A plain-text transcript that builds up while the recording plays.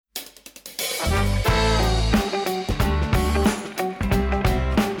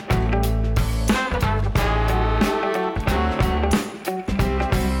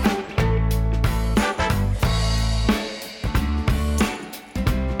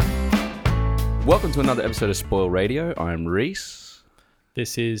Welcome to another episode of Spoil Radio. I'm Reese.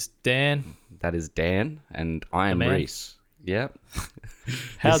 This is Dan. That is Dan, and I am man. Reese. Yep.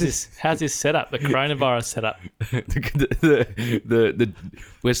 How's this setup? The coronavirus setup.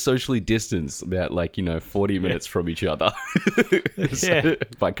 We're socially distanced about 40 minutes from each other. Yeah.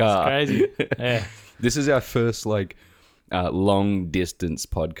 By car. It's crazy. Yeah. This is our first long distance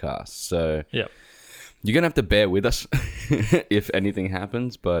podcast, so Yep. you're gonna have to bear with us if anything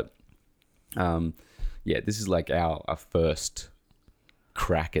happens. But this is our first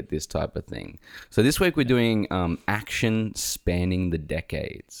crack at this type of thing. So this week we're doing action spanning the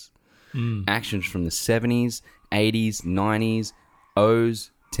decades. Actions from the 70s, 80s, 90s,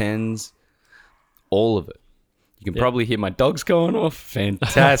 O's, 10s, all of it. You can probably hear my dogs going off.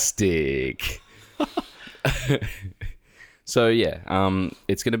 Fantastic. So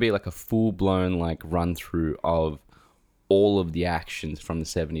it's going to be like a full-blown run through of all of the actions from the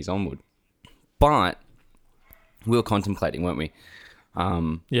 70s onward. But we were contemplating, weren't we?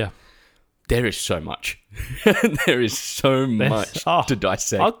 Yeah. There is so much. There is so much to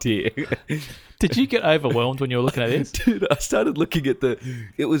dissect here. Did you get overwhelmed when you were looking at this? Dude, I started looking at the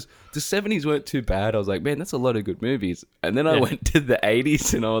 70s weren't too bad. I was like, man, that's a lot of good movies. And then I went to the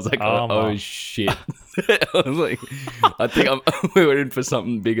 80s and I was like, oh shit. I was like, I think we were in for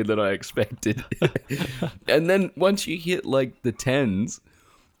something bigger than I expected. And then once you hit the 10s,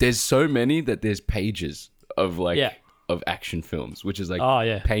 there's so many that there's pages of of action films, which is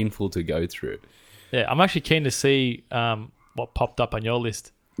painful to go through. Yeah, I'm actually keen to see what popped up on your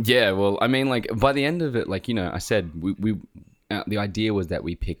list. Yeah, well, I mean, by the end of it, I said, we the idea was that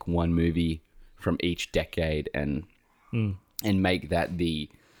we pick one movie from each decade and make that the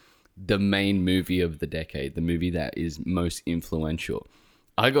main movie of the decade, the movie that is most influential.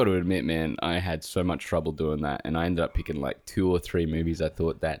 I got to admit, man, I had so much trouble doing that, and I ended up picking 2 or 3 movies I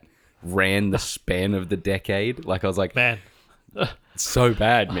thought that ran the span of the decade. I was like, man, it's so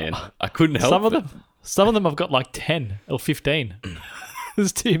bad, man. I couldn't help it. Some of them have got 10 or 15.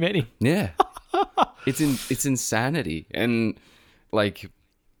 There's too many. Yeah. It's insanity. And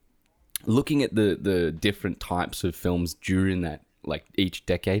looking at the different types of films during that each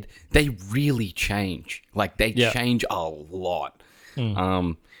decade, they really change. They change a lot.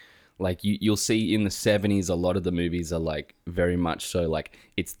 You'll see in the 70s a lot of the movies are very much so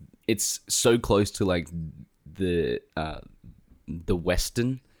it's so close to the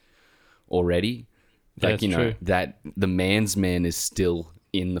Western already. True. That the man's man is still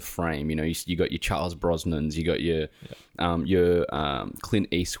in the frame. You got your Charles Brosnans, you got your Clint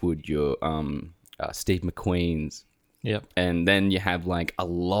Eastwood, your Steve McQueen's. Yep. And then you have a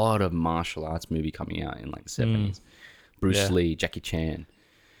lot of martial arts movie coming out in the 70s. Bruce Lee, Jackie Chan.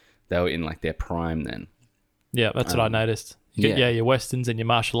 They were in their prime then. Yeah, that's what I noticed. Your westerns and your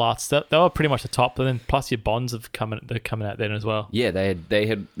martial arts. They were pretty much the top, but then plus your Bonds they're coming out then as well. Yeah, they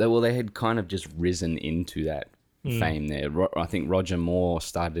had kind of just risen into that fame there. I think Roger Moore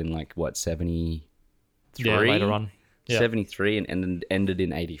started in 73? Yeah, later on. Yeah. 73 and ended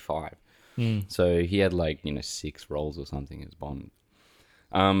in 85. So he had 6 roles or something as Bond.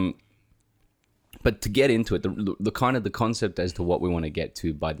 But to get into it, the kind of the concept as to what we want to get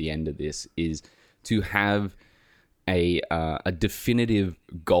to by the end of this is to have a definitive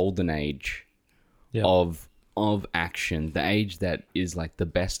golden age of action, the age that is the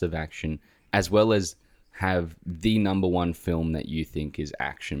best of action, as well as have the number one film that you think is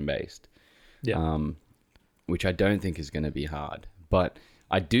action based. Yeah. Which I don't think is going to be hard, but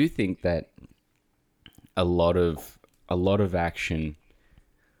I do think that a lot of action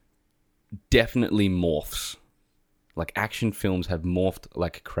definitely morphs. Action films have morphed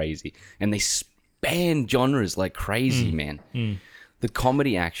like crazy, and they span genres like crazy, man. The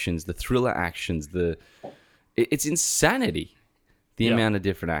comedy actions, the thriller actions, it's insanity, the amount of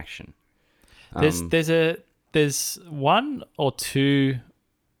different action. There's one or two,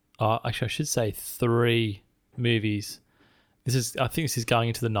 actually I should say 3 movies. I think this is going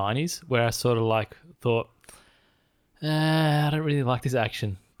into the 90s, where I sort of thought, I don't really like this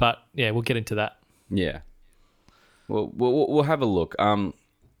action. But yeah, we'll get into that. Yeah. Well, we'll have a look.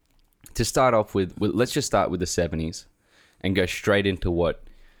 To start off with, let's just start with the 70s and go straight into what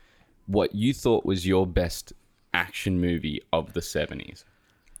you thought was your best action movie of the 70s.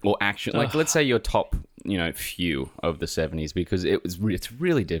 Or action, let's say your top, few of the 70s, because it's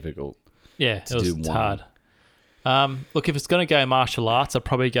really difficult. Yeah, it's hard. Look, if it's going to go martial arts, I'll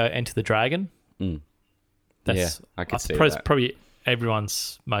probably go Enter the Dragon. I could see that. Probably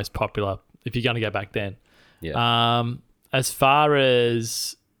everyone's most popular if you're going to go back then. Yeah. As far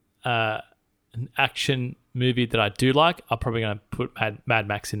as an action movie that I do like, I'm probably going to put Mad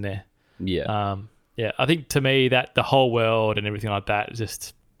Max in there. Yeah, I think to me that the whole world and everything like that is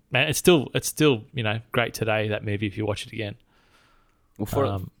just, man, it's still great today, that movie, if you watch it again.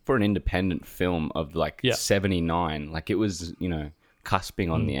 Well, for an independent film of like 79, like it was,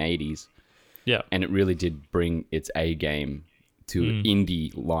 cusping on the 80s. Yeah. And it really did bring its A game to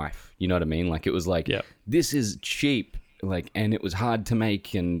indie life. You know what I mean? Like it was like, this is cheap, like, and it was hard to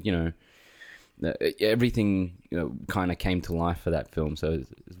make, and everything kind of came to life for that film. So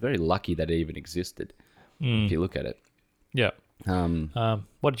it's very lucky that it even existed. If you look at it. Yeah.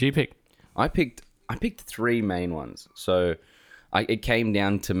 What did you pick? I picked 3 main ones. So it came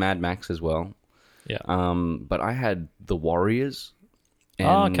down to Mad Max as well. Yeah. But I had The Warriors.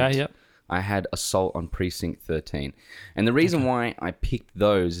 And okay. Yep. I had Assault on Precinct 13. And the reason why I picked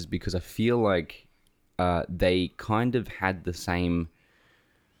those is because I feel like they kind of had the same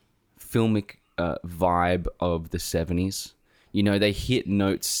filmic vibe of the 70s. They hit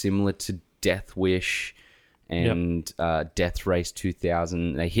notes similar to Death Wish and Death Race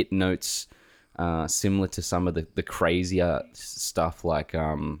 2000. They hit notes similar to some of the crazier stuff, like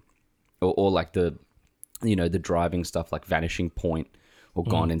or like the the driving stuff like Vanishing Point or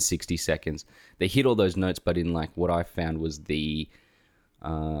Gone in 60 Seconds. They hit all those notes, but in like what I found was the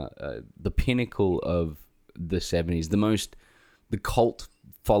pinnacle of the 70s, the cult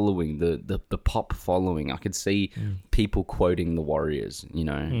following, the pop following. I could see people quoting The Warriors,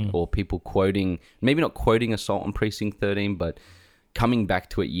 or people quoting, maybe not quoting Assault on Precinct 13, but coming back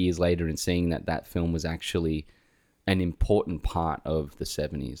to it years later and seeing that film was actually an important part of the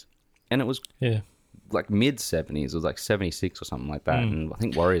 70s. And it was like mid 70s. It was like 76 or something like that. And I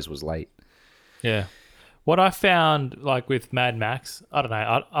think Warriors was late. Yeah. What I found, like with Mad Max, I don't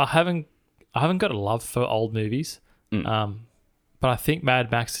know. I haven't got a love for old movies. But I think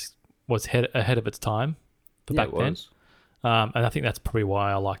Mad Max was ahead of its time for back then. And I think that's probably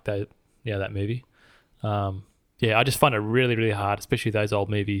why I like that movie. I just find it really, really hard, especially those old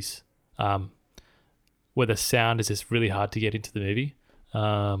movies, where the sound is just really hard to get into the movie.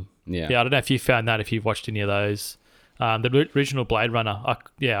 I don't know if you found that, if you've watched any of those. The original Blade Runner, I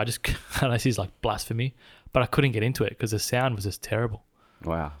know this is like blasphemy, but I couldn't get into it because the sound was just terrible.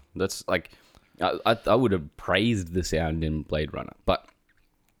 Wow. That's like, I would have praised the sound in Blade Runner, but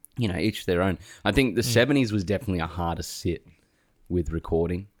each their own. I think the 70s was definitely a harder sit with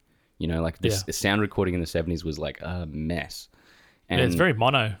recording. The sound recording in the 70s was like a mess. And it's very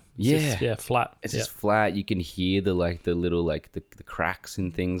mono. It's just, flat. It's just flat. You can hear the little the cracks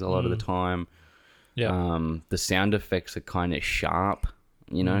and things a lot of the time. Yeah. The sound effects are kind of sharp,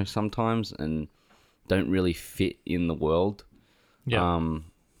 sometimes, and don't really fit in the world. Yeah.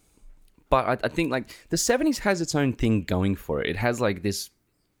 But I think like the 70s has its own thing going for it. It has like this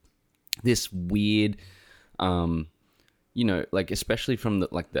weird, like especially from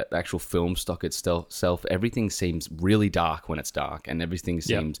the actual film stock itself, everything seems really dark when it's dark, and everything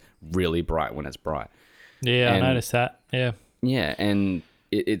seems really bright when it's bright. Yeah, I noticed that. Yeah. Yeah, and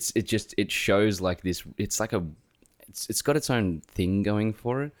it shows like this. It's like it's got its own thing going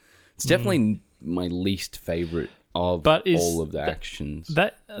for it. It's definitely my least favorite of all of the actions.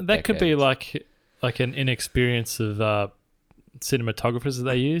 That could be like an inexperience of cinematographers that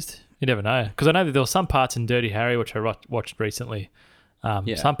they used. You never know, because I know that there were some parts in Dirty Harry which I watched recently.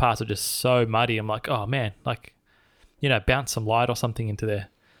 Some parts are just so muddy. I'm like, oh man, like bounce some light or something into there.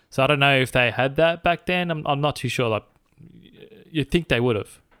 So I don't know if they had that back then. I'm not too sure. Like, you'd think they would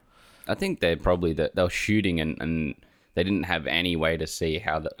have. I think they were shooting and they didn't have any way to see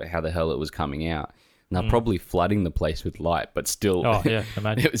how the hell it was coming out. And they're probably flooding the place with light, but still,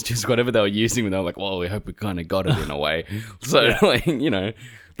 imagine. It was just whatever they were using. And they were like, well, we hope we kind of got it in a way. So,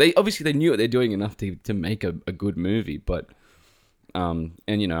 they obviously knew what they're doing enough to make a good movie. But, I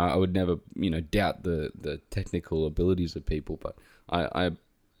would never, doubt the technical abilities of people. But I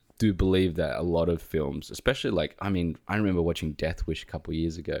do believe that a lot of films, especially I remember watching Death Wish a couple of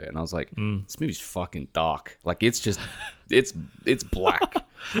years ago, and I was like, this movie's fucking dark. Like, it's just, it's black.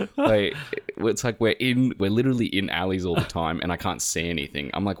 Like, it's like we're literally in alleys all the time, and I can't see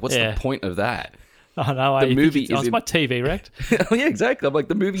anything. I'm like, what's the point of that? Oh no! The movie is my TV wrecked. Yeah, exactly. I'm like,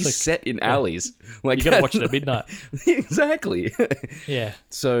 the movie's set in alleys. Like, you gotta watch it at midnight. Exactly. Yeah.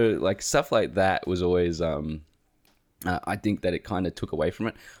 So like stuff like that was always I think that it kind of took away from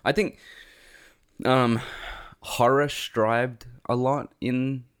it. I think horror strived a lot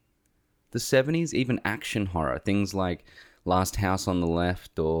in the 70s, even action horror. Things like Last House on the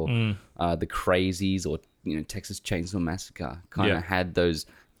Left or The Crazies or Texas Chainsaw Massacre kind of had those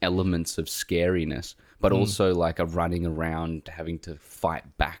elements of scariness, but also like a running around having to fight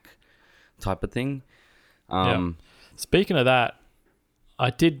back type of thing. Speaking of that, I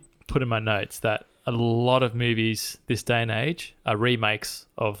did put in my notes that a lot of movies this day and age are remakes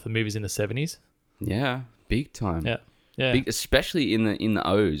of the movies in the 70s. Yeah, big time. Yeah. Yeah. Big, especially in the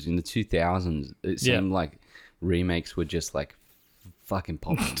O's in the 2000s. It seemed like remakes were just like fucking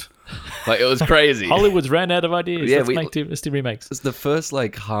popping. Like it was crazy. Hollywood's ran out of ideas. Yeah, let's do remakes. It's the first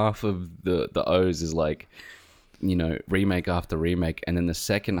like half of the O's is like, you know, remake after remake, and then the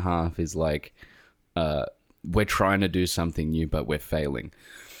second half is like, we're trying to do something new, but we're failing.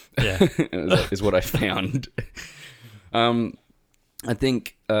 Yeah, is what I found. I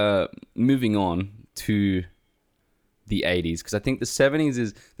think moving on to the 80s, because I think the 70s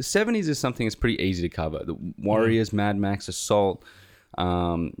is something that's pretty easy to cover. The Warriors, Mad Max, Assault.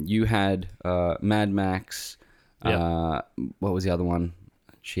 You had Mad Max. What was the other one?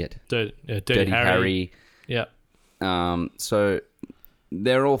 Shit. Dirty Harry. Yeah. So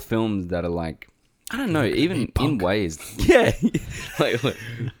they're all films that are like, I don't know, even in ways. Yeah. Look,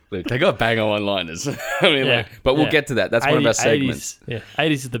 they got banger one-liners. I mean, but we'll get to that. That's one of our segments.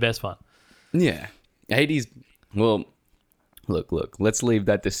 80s is the best one. Yeah. 80s, well, look, let's leave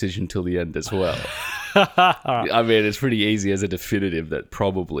that decision till the end as well. Right. I mean, it's pretty easy as a definitive that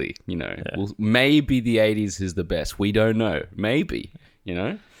probably, you know, maybe the 80s is the best. We don't know. Maybe, you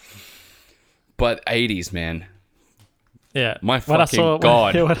know? But 80s, man. Yeah. My fucking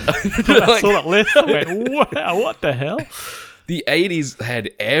God. When I saw that list, I went, wow, what the hell? The 80s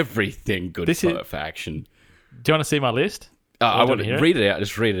had everything good for action. Do you want to see my list? I want to read it out.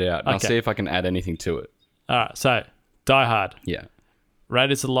 Just read it out. And I'll see if I can add anything to it. All right. So, Die Hard. Yeah.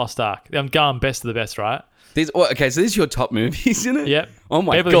 Raiders of the Lost Ark. I'm going best of the best, right? Okay, so these are your top movies, isn't it? Yep. Oh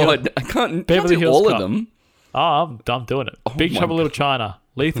my God. I can't do all of them. Oh, I'm doing it. Big Trouble in Little China.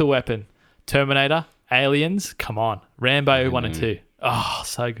 Lethal Weapon. Terminator. Aliens. Come on. Rambo 1 and 2. Oh,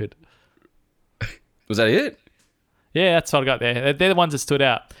 so good. Was that it? Yeah, that's what I got there. They're the ones that stood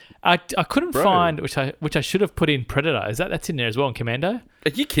out. I couldn't find, which I should have put in Predator. That's in there as well, in Commando?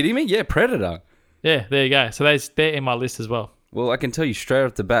 Are you kidding me? Yeah, Predator. Yeah, there you go. So they're in my list as well. Well, I can tell you straight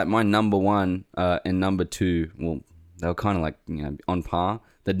off the bat, my number one and number two, well, they were kind of like, you know, on par.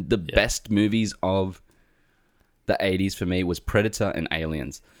 The best movies of the 80s for me was Predator and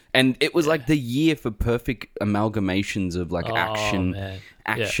Aliens. And it was like the year for perfect amalgamations of like action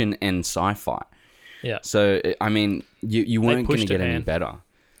and sci-fi. Yeah. So, I mean, you weren't going to get any better.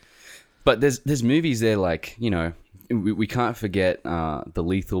 But there's movies there like, you know, we can't forget The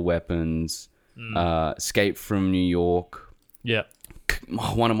Lethal Weapons, Escape from New York. Yeah.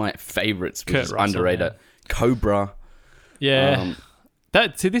 One of my favorites, which is underrated, Cobra. Yeah.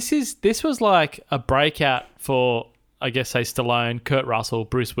 This was like a breakout for, I guess, say Stallone, Kurt Russell,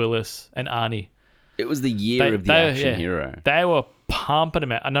 Bruce Willis, and Arnie. It was the year of the action hero. They were pumping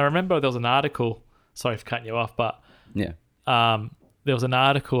them out. And I remember there was an article, sorry for cutting you off, but there was an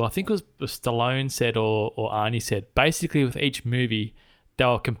article, I think it was Stallone said or Arnie said, basically with each movie, they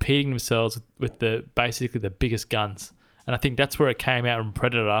were competing themselves with basically the biggest guns. And I think that's where it came out in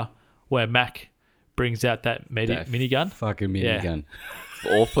Predator, where Mac brings out that minigun. Fucking minigun.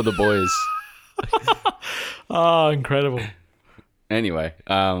 Yeah. All for the boys. Oh, incredible. Anyway,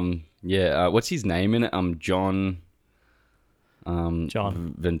 what's his name in it? John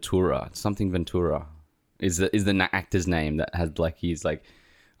Ventura. Something Ventura is the actor's name that has like, he's like,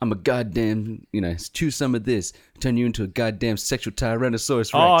 I'm a goddamn, you know, chew some of this, turn you into a goddamn sexual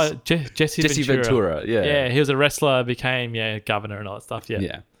Tyrannosaurus Rex. Oh, Jesse Ventura. Yeah. Yeah, he was a wrestler, became governor and all that stuff. Yeah.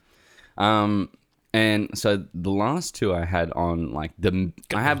 Yeah. And so the last two I had on like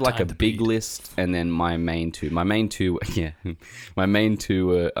I have like a big list and then my main two. My main two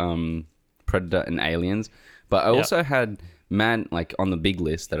were Predator and Aliens, but I also had on the big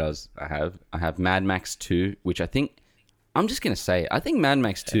list that I have Mad Max 2, which I think I'm just going to say, I think Mad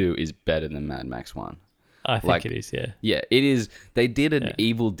Max 2 is better than Mad Max 1. I think it is, yeah. Yeah, it is. They did an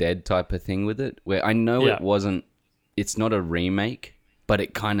Evil Dead type of thing with it, where I know it's not a remake, but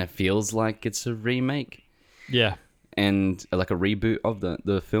it kind of feels like it's a remake. Yeah. And like a reboot of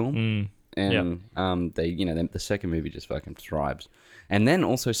the film. And the second movie just fucking thrives. And then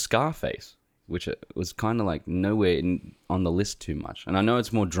also Scarface, which was kind of like nowhere on the list too much. And I know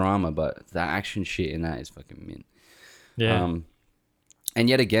it's more drama, but the action shit in that is fucking mint. Yeah. And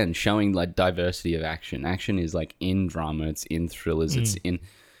yet again, showing like diversity of action. Action is like in drama, it's in thrillers, it's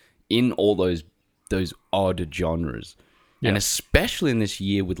in all those odd genres. Yeah. And especially in this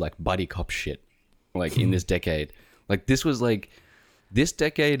year with like buddy cop shit, like in this decade. Like this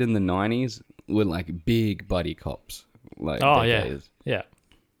decade in the 90s were like big buddy cops. Like decades. Yeah.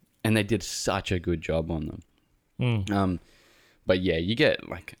 And they did such a good job on them. But yeah, you get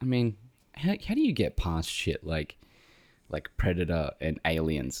like, I mean, how do you get past shit like like Predator and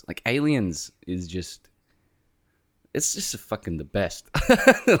Aliens. Like Aliens is just, it's just fucking the best.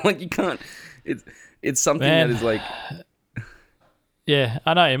 Like you can't. It's something Man. that is like. Yeah,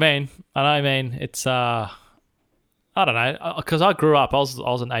 I know what you mean. It's I don't know, because I grew up. I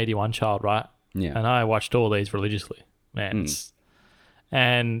was an 81 child, right? Yeah. And I watched all these religiously, man.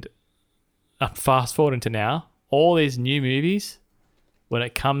 And I'm fast forwarding to now. All these new movies, when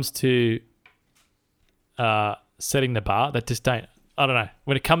it comes to setting the bar, that just don't. I don't know.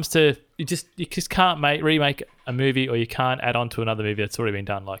 When it comes to you just can't remake a movie, or you can't add on to another movie that's already been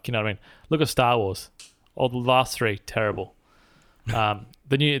done. Like, you know what I mean? Look at Star Wars. All the last three terrible. The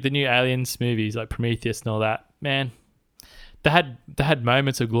new Aliens movies like Prometheus and all that, man. They had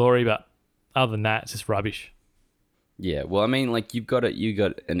moments of glory, but other than that, it's just rubbish. Yeah, well, I mean, like you got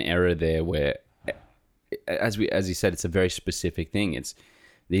an era there where, as you said, it's a very specific thing.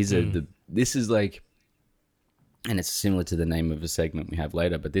 This is like, and it's similar to the name of a segment we have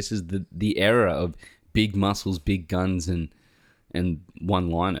later, but this is the era of big muscles, big guns, and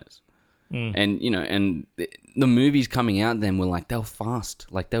one-liners. And, you know, and the movies coming out then were like, they were fast.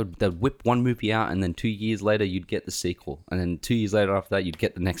 Like, they'd whip one movie out, and then 2 years later, you'd get the sequel. And then 2 years later after that, you'd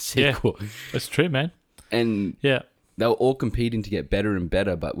get the next sequel. Yeah, that's true, man. And yeah, they were all competing to get better and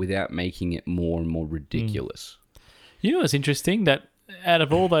better, but without making it more and more ridiculous. You know what's interesting? That out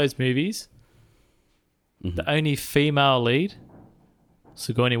of all those movies, the only female lead,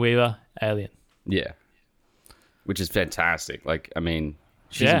 Sigourney Weaver, Alien. Yeah. Which is fantastic. Like, I mean...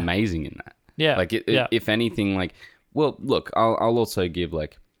 She's amazing in that. Yeah. Like, if anything, like, well, look, I'll also give,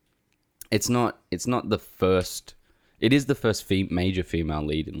 like, it's not the first, it is the first major female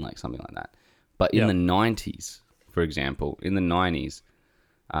lead in, like, something like that. But in the 90s, for example, in the 90s,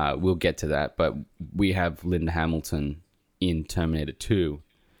 we'll get to that, but we have Linda Hamilton in Terminator 2.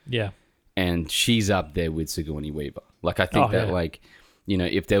 Yeah. And she's up there with Sigourney Weaver. Like, I think like, you know,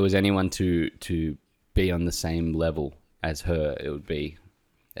 if there was anyone to be on the same level as her, it would be...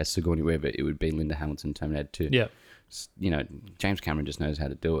 As Sigourney Weaver, it would be Linda Hamilton, Terminator 2. Yeah. You know, James Cameron just knows how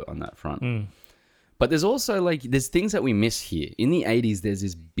to do it on that front. But there's also, like, there's things that we miss here. In the 80s, there's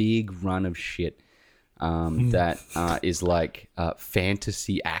this big run of shit that is like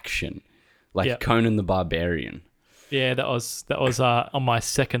fantasy action. Like Conan the Barbarian. Yeah, that was on my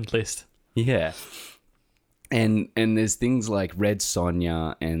second list. Yeah. And there's things like Red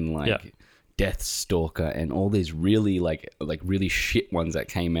Sonja and, like... Deathstalker and all these really like really shit ones that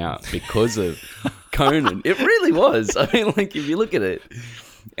came out because of Conan. It really was. I mean, like, if you look at it,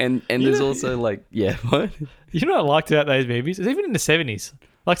 and there's also like, yeah, what? You know what I liked about those movies? It's even in the 70s.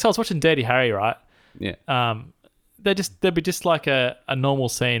 Like, so I was watching Dirty Harry, right? Yeah. There'd be just like a normal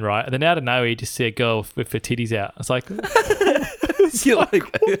scene, right? And then out of nowhere, you just see a girl with her titties out. It's like, You're like,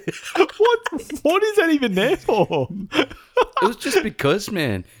 what is that even there for? It was just because,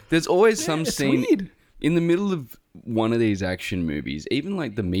 man, there's always some scene weird. in the middle of one of these action movies, even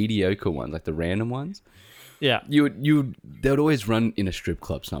like the mediocre ones, like the random ones. Yeah. They would always run in a strip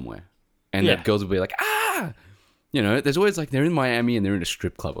club somewhere, and the girls would be like, ah. You know, there's always like they're in Miami and they're in a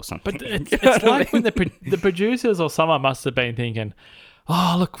strip club or something. But it's like when the producers or someone must have been thinking,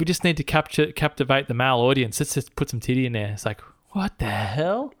 oh, look, we just need to captivate the male audience. Let's just put some titty in there. It's like, what the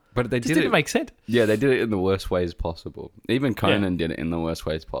hell? But they didn't make sense. Yeah, they did it in the worst ways possible. Even Conan did it in the worst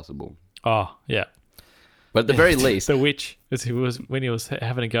ways possible. Oh, yeah. But at the very least... The witch. It was when he was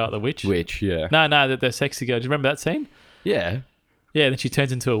having a go at the witch. Witch, yeah. No, the sexy girl. Do you remember that scene? Yeah. Yeah, then she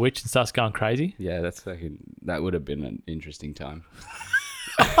turns into a witch and starts going crazy. Yeah, that would have been an interesting time.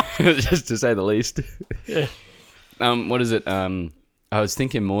 Just to say the least. Yeah. What is it? I was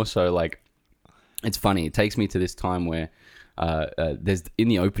thinking more so like, it's funny. It takes me to this time where there's, in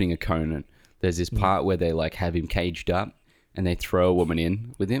the opening of Conan, there's this part where they like have him caged up and they throw a woman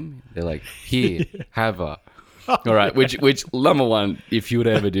in with him. They're like, here, have her. All right, which number one, if you would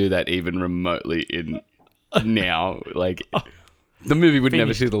ever do that even remotely in now, like... The movie would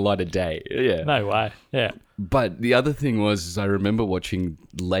never see the light of day. Yeah. No way. Yeah. But the other thing was I remember watching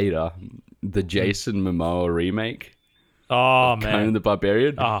later the Jason Momoa remake. Oh, man. Conan the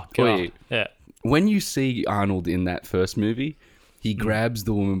Barbarian. Oh, God. Yeah. When you see Arnold in that first movie, he grabs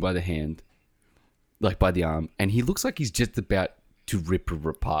the woman by the hand, like by the arm, and he looks like he's just about to rip her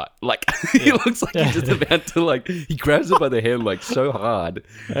apart. Like, he looks like he's just about to, like, he grabs her by the hand, like, so hard,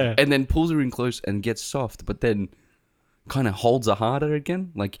 and then pulls her in close and gets soft, but then... kind of holds her harder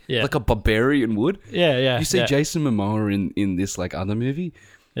again, like a barbarian would. Yeah. You see Jason Momoa in this like other movie.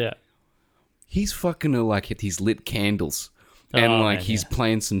 Yeah. He's fucking like he's lit candles and he's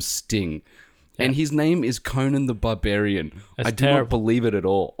playing some Sting. Yeah. And his name is Conan the Barbarian. I do not believe it at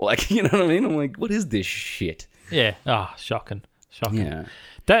all. Like, you know what I mean? I'm like, what is this shit? Yeah. Ah, shocking. Yeah.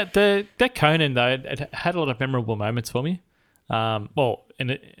 That Conan though, it had a lot of memorable moments for me. Well,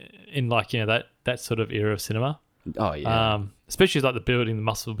 in like, you know, that sort of era of cinema. Oh yeah. Especially like the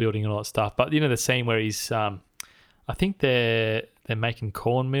muscle building and all that stuff. But you know, the scene where he's, I think they're making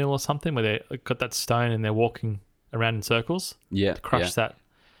cornmeal or something, where they got that stone and they're walking around in circles. Yeah. To crush that.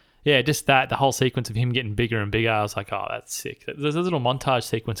 Yeah, just the whole sequence of him getting bigger and bigger. I was like, oh, that's sick. Those little montage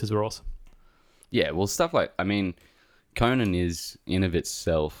sequences were awesome. Yeah, well, stuff like, I mean, Conan is in of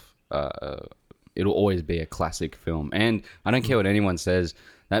itself, it'll always be a classic film. And I don't care what anyone says,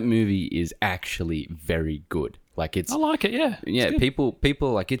 that movie is actually very good. Like I like it, yeah. Yeah, people are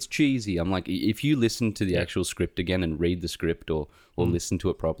like, it's cheesy. I'm like, if you listen to the actual script again and read the script or listen to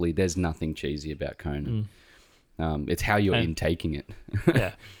it properly, there's nothing cheesy about Conan. It's how you're intaking it.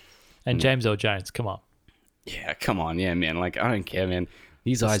 Yeah. And James Earl Jones, come on. Yeah, come on. Yeah, man. Like, I don't care, man.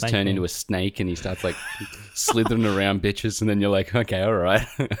 His eyes turn into a snake and he starts, like, slithering around bitches. And then you're like, okay, all right.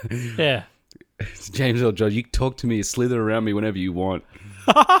 Yeah. It's James Earl Jones. You talk to me, you slither around me whenever you want.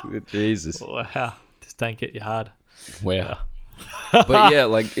 Jesus. Wow. Just don't get you hard. Wow. But yeah,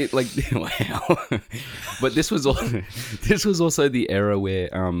 wow. But this was also the era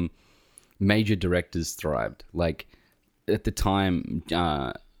where major directors thrived. Like, at the time,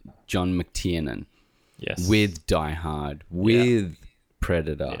 John McTiernan, yes, with Die Hard, with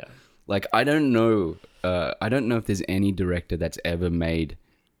Predator. Yeah. Like, I don't know if there's any director that's ever made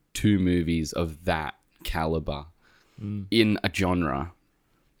 2 movies of that caliber in a genre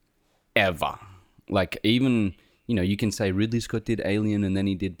ever. Like, even, you know, you can say Ridley Scott did Alien and then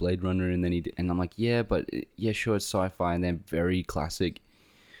he did Blade Runner and then and I'm like, yeah, sure, it's sci-fi and they're very classic.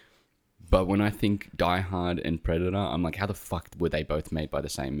 But when I think Die Hard and Predator, I'm like, how the fuck were they both made by the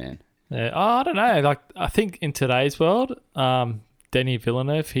same man? Yeah. Oh, I don't know. Like, I think in today's world, Denis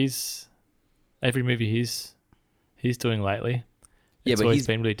Villeneuve, every movie he's doing lately, but he's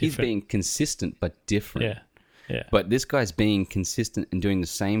been really different. He's being consistent but different. Yeah, yeah. But this guy's being consistent and doing the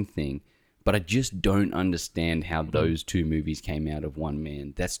same thing. But I just don't understand how those 2 movies came out of one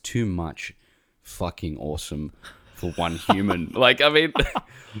man. That's too much fucking awesome for one human. Like, I mean,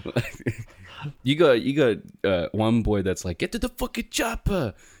 you got one boy that's like, get to the fucking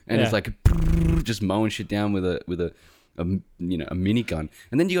chopper, and it's like just mowing shit down with a minigun,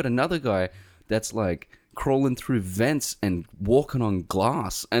 and then you got another guy that's like crawling through vents and walking on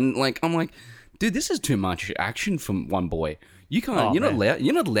glass, and like, I'm like, dude, this is too much action from one boy. You can't.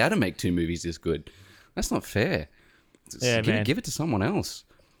 You're not allowed to make 2 movies this good. That's not fair. Give it to someone else.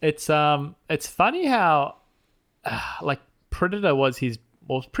 It's funny how like Predator was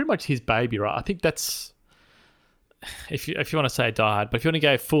pretty much his baby, right? I think that's if you want to say Die Hard, but if you want to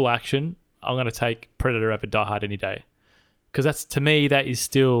go full action, I'm going to take Predator over Die Hard any day, because that's, to me, that is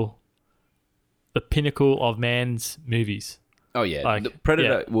still the pinnacle of man's movies. Oh yeah, like,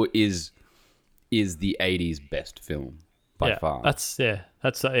 Predator is the 80s best film by far. That's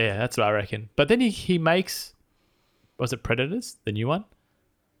what I reckon. But then he makes, was it Predators, the new one?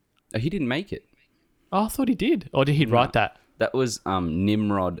 He didn't make it. Oh, I thought he did. Or did he write that? That was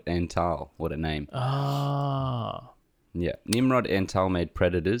Nimrod Antal. What a name. Ah. Yeah. Nimrod Antal made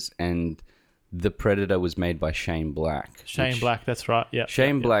Predators, and The Predator was made by Shane Black. Shane Black, that's right. Yeah.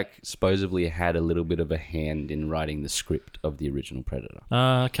 Shane Black supposedly had a little bit of a hand in writing the script of the original Predator.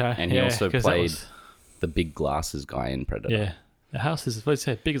 Okay. And he also played the big glasses guy in Predator. Yeah. The house is, what did you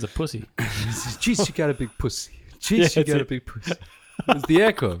say, big as a pussy. Jeez, you got a big pussy. Jeez, you got a big pussy. It's the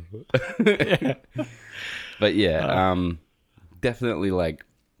echo. But definitely, like,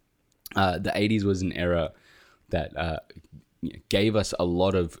 the 80s was an era that gave us a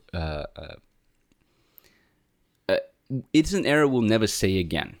lot of it's an era we'll never see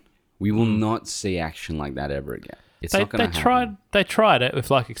again. We will not see action like that ever again. It's not going to happen. They tried it with,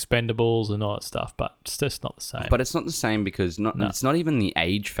 like, Expendables and all that stuff, but it's just not the same. But it's not the same because it's not even the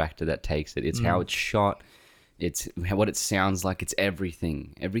age factor that takes it. It's how it's shot. It's what it sounds like. It's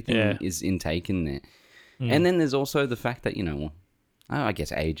everything. Everything is intaken there. And then there's also the fact that, I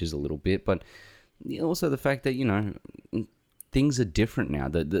guess age is a little bit, but also the fact that, things are different now.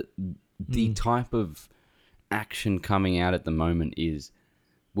 The type of action coming out at the moment is,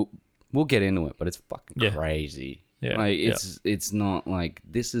 we'll get into it, but it's fucking crazy. Yeah. Like, it's not like,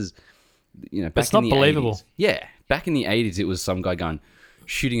 this is, back it's not believable. 80s, yeah. Back in the 80s, it was some guy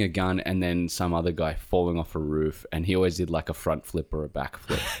shooting a gun and then some other guy falling off a roof, and he always did like a front flip or a back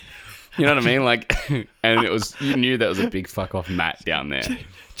flip. You know what I mean? Like, and you knew that was a big fuck off Matt down there.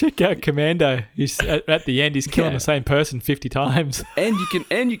 Check out Commando. He's at the end, he's killing the same person 50 times. And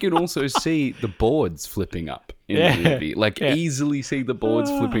you can also see the boards flipping up in the movie. Like, easily see the boards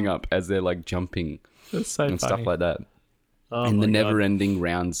flipping up as they're like jumping. That's so and funny. stuff like that. Oh And my the God. never-ending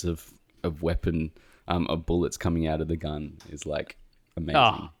rounds of weapon of bullets coming out of the gun is like amazing.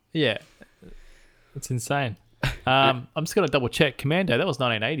 Oh, yeah. It's insane. I'm just going to double check. Commando, that was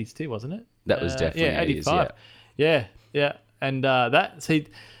 1980s too, wasn't it? That was definitely yeah, 80s, 85. Yeah. And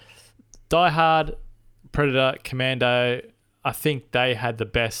Die Hard, Predator, Commando, I think they had the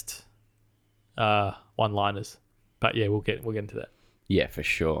best one-liners. But yeah, we'll get into that. Yeah, for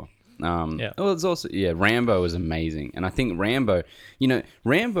sure. Yeah. Well, it's also Rambo was amazing, and I think Rambo.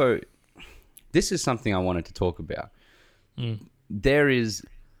 This is something I wanted to talk about. There is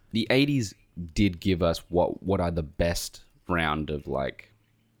the 80s did give us what are the best round of like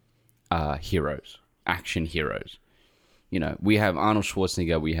heroes, action heroes. We have Arnold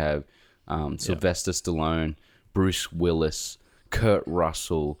Schwarzenegger, we have Sylvester Stallone, Bruce Willis, Kurt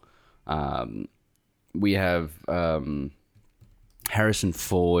Russell. We have Harrison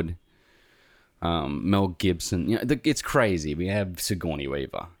Ford, Mel Gibson. It's crazy. We have Sigourney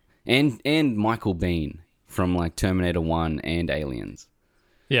Weaver and Michael Biehn from like Terminator 1 and Aliens.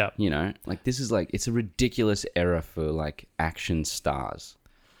 Yeah. This is like, it's a ridiculous era for like action stars.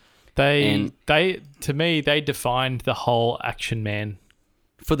 They to me, they defined the whole action man.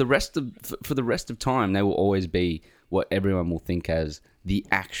 For the rest of time, they will always be what everyone will think as the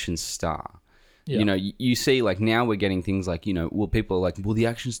action star. Yeah. You see, like now we're getting things like, people are like, well, the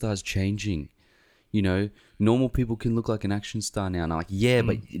action star's changing. Normal people can look like an action star now. And I'm like, yeah,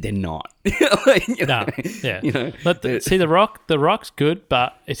 but they're not. No, yeah. But see, The Rock's good,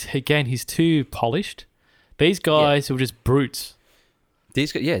 but he's too polished. These guys were just brutes.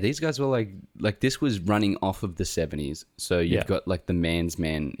 These guys were like this was running off of the 70s. So you've got like the man's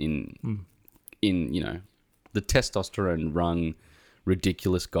man in the testosterone rung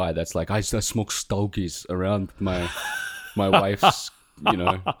ridiculous guy that's like, I smoke stogies around my wife's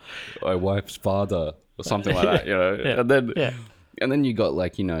my wife's father or something like that, and then you got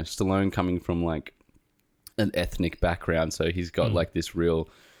like Stallone coming from like an ethnic background, so he's got like this real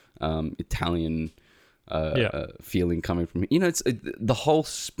Italian feeling coming from it's the whole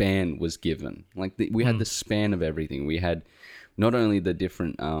span was given. Like we had the span of everything. We had not only the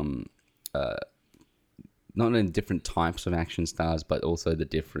different not only different types of action stars, but also the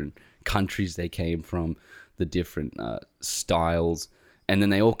different countries they came from, the different styles, and then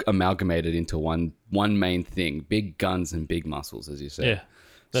they all amalgamated into one main thing: big guns and big muscles, as you said. Yeah,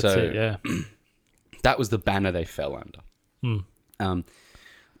 that's it. Yeah, that was the banner they fell under.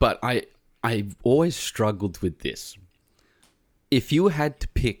 But I always struggled with this. If you had to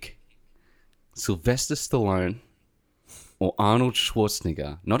pick Sylvester Stallone or Arnold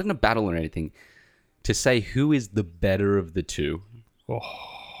Schwarzenegger, not in a battle or anything, to say who is the better of the two.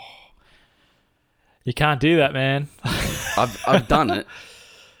 You can't do that, man. I've done it,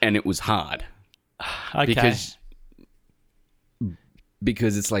 and it was hard. Okay.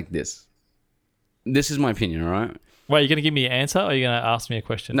 Because it's like this. This is my opinion, all right? Wait, you're going to give me an answer, or are you going to ask me a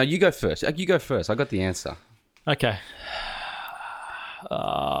question? No, you go first. You go first. I got the answer. Okay.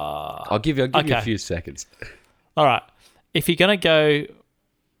 I'll give you a few seconds. All right. If you're going to go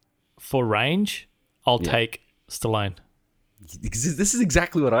for range, I'll take Stallone. This is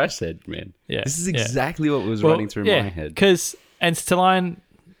exactly what I said, man. Yeah. This is exactly what was running through my head. And Stallone,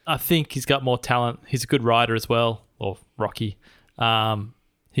 I think he's got more talent. He's a good rider as well, or Rocky.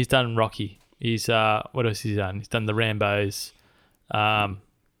 He's done Rocky. He's what else has he done? He's done the Rambos. Well,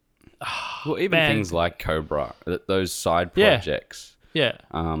 even things like Cobra, those side projects. Yeah.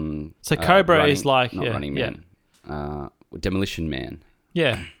 So Cobra is like Running Man, Demolition Man.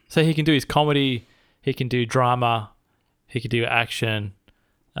 Yeah. So he can do his comedy. He can do drama. He can do action.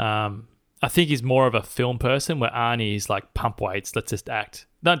 I think he's more of a film person, where Arnie's like pump weights. Let's just act.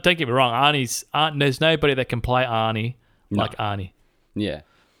 Don't get me wrong. There's nobody that can play Arnie like Arnie. Yeah.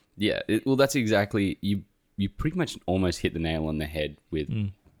 Yeah. Well, that's exactly you pretty much almost hit the nail on the head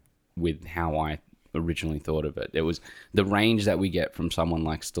with how I originally thought of it. It was the range that we get from someone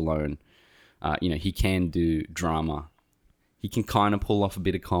like Stallone. He can do drama. He can kind of pull off a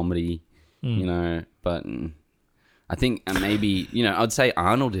bit of comedy, but I think maybe, I'd say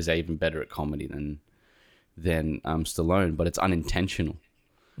Arnold is even better at comedy than Stallone, but it's unintentional.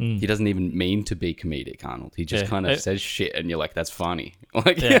 He doesn't even mean to be comedic, Arnold. He just kind of says shit and you're like, that's funny.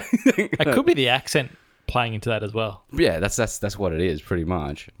 It could be the accent playing into that as well. Yeah, that's what it is, pretty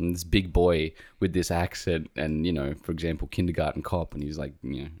much. And this big boy with this accent and, for example, Kindergarten Cop, and he's like,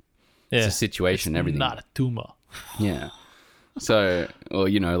 it's a situation, it's everything. Not a tumor. Yeah. So, or,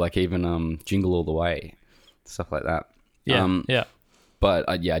 like even Jingle All the Way, stuff like that. Yeah, But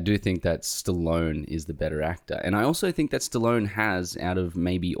I do think that Stallone is the better actor. And I also think that Stallone has, out of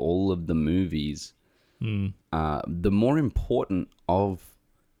maybe all of the movies, the more important of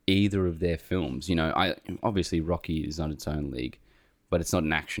either of their films. You know, obviously Rocky is on its own league, but it's not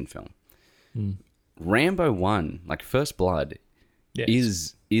an action film. Rambo 1, like First Blood,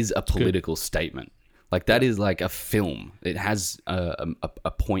 is a political statement. Like that is like a film. It has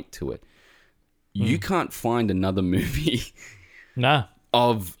a point to it. You can't find another movie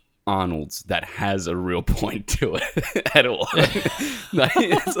of Arnold's that has a real point to it at all.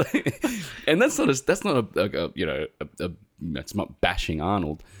 And that's not bashing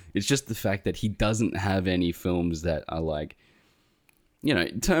Arnold. It's just the fact that he doesn't have any films that are like, you know,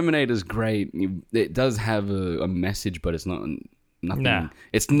 Terminator's great. It does have a message, but it's not nothing. Nah.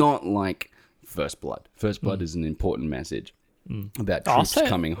 It's not like First Blood. First Blood is an important message about troops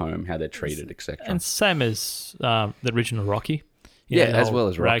coming home, how they're treated, etc. And same as the original Rocky. As well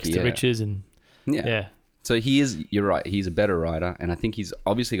as Rocky. Rags to riches and yeah. So you're right. He's a better writer, and I think he's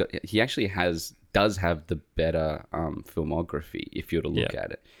obviously he actually does have the better filmography if you were to look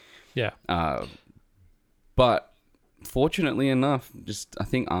at it. Yeah. But fortunately enough, I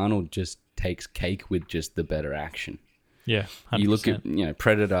think Arnold just takes cake with just the better action. Yeah. 100%. You look at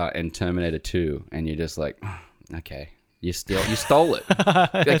Predator and Terminator 2, and you're just like, okay, you stole it.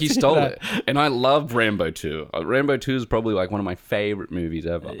 Like you stole it. And I love Rambo 2. Rambo 2 is probably like one of my favorite movies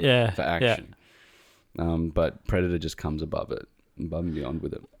ever for action. Yeah. But Predator just comes above and beyond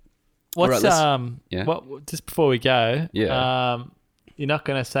with it. What's right, what just before we go? Yeah. You're not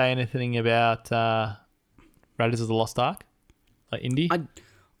going to say anything about Raiders of the Lost Ark, like Indy?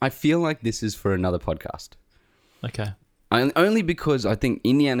 I feel like this is for another podcast. Okay. Only because I think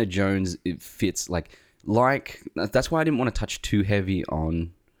Indiana Jones, it fits like that's why I didn't want to touch too heavy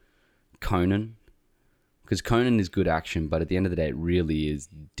on Conan, because Conan is good action, but at the end of the day, it really is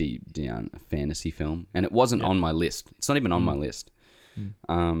deep down a fantasy film, and it wasn't on my list. It's not even on my list.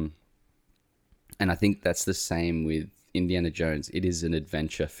 And I think that's the same with Indiana Jones. It is an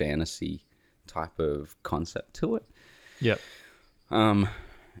adventure fantasy type of concept to it. Yep.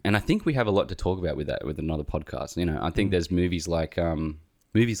 And I think we have a lot to talk about with that with another podcast. You know, I think there's movies like Conan,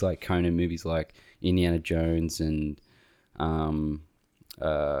 movies like Indiana Jones, and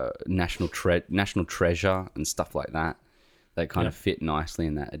National Treasure and stuff like that kind of fit nicely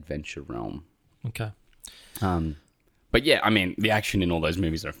in that adventure realm. Okay. But yeah, I mean, the action in all those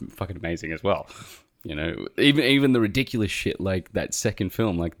movies are fucking amazing as well. You know, even the ridiculous shit like that second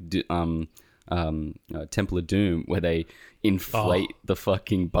film, like Temple of Doom, where they inflate the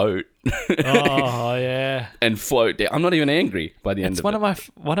fucking boat. Oh yeah. And float down. I'm not even angry by the end of it. It's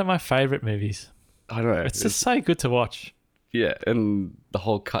one of my favorite movies. I don't know. It's just so good to watch. Yeah, and the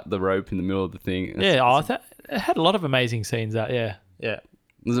whole cut the rope in the middle of the thing. It had a lot of amazing scenes. Yeah. It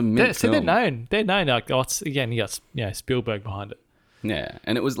was a mint film. They're known. Like, again, you got Spielberg behind it. Yeah,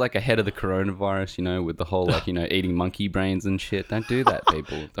 and it was like ahead of the coronavirus, you know, with the whole like, you know, eating monkey brains and shit. Don't do that,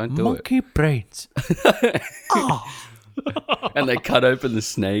 people. Don't do monkey brains. And they cut open the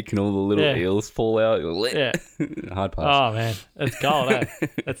snake and all the little eels fall out. Yeah. Hard pass. Oh man, it's gold.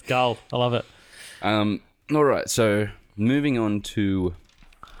 It's gold. I love it. All right, so moving on to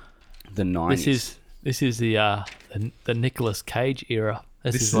the 90s. This is the Nicolas Cage era.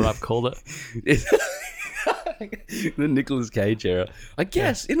 This is what I've called it. The Nicolas Cage era, I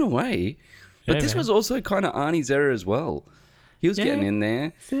guess, in a way. But this was also kind of Arnie's era as well. He was getting in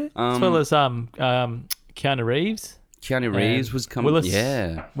there. As well as Keanu Reeves. Keanu Reeves was coming.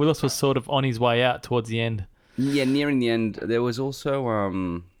 Willis was sort of on his way out towards the end. Yeah, nearing the end. There was also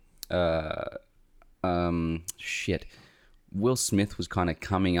Will Smith was kind of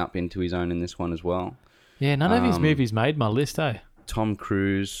coming up into his own in this one as well. Yeah, none of his movies made my list, eh? Tom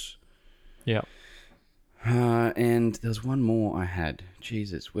Cruise. Yeah. And there's one more I had.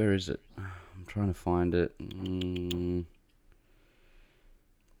 Jesus, where is it? I'm trying to find it.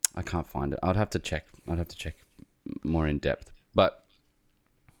 I can't find it. I'd have to check more in depth. But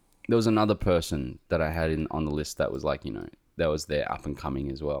there was another person that I had on the list that was like, you know, that was there up and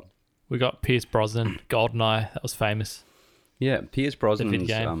coming as well. We got Pierce Brosnan, GoldenEye. That was famous. Yeah, Pierce Brosnan's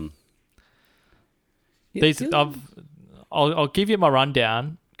I'll give you my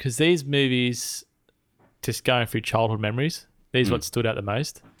rundown, because these movies, just going through childhood memories, these what stood out the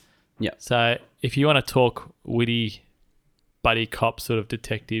most. Yeah. So if you want to talk witty, buddy cop sort of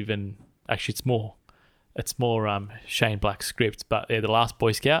detective, and actually it's more Shane Black script, but they're The Last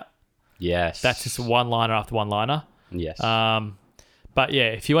Boy Scout. Yes. That's just one-liner after one-liner. Yes. But yeah,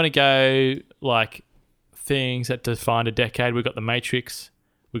 if you want to go like things that define a decade, we've got The Matrix,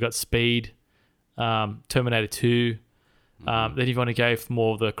 we've got Speed, Terminator 2. Then if you want to go for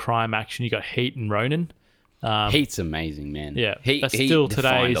more of the crime action, you got Heat and Ronin. Heat's amazing, man. Yeah, Heat still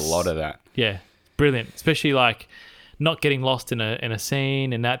defined today's a lot of that. Yeah, brilliant, especially like not getting lost in a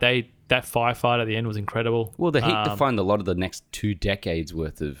scene, and that firefight at the end was incredible. Well, the Heat defined a lot of the next 2 decades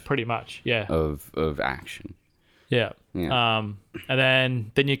worth of Pretty much, yeah. of action. Yeah. Yeah.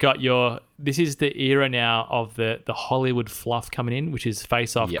 And then you got this is the era now of the Hollywood fluff coming in, which is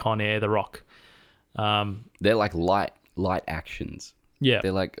Face Off, Yep. Con Air, The Rock. They're like light actions. Yeah.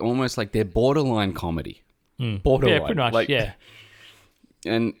 They're like almost like they're borderline comedy. Yeah, pretty much, Like, yeah.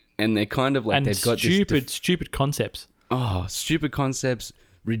 And they're kind of like And they've got stupid concepts. stupid concepts,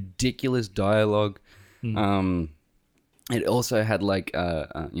 ridiculous dialogue. It also had like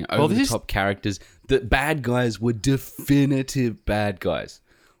over the top characters. The bad guys were definitive bad guys.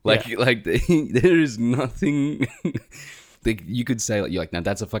 Like there is nothing that you could say like you're like, no,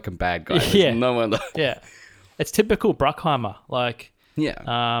 that's a fucking bad guy. There's Yeah. no one. Yeah. It's typical Bruckheimer. Like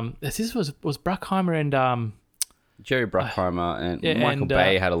this was Bruckheimer and Jerry Bruckheimer and yeah, Michael and,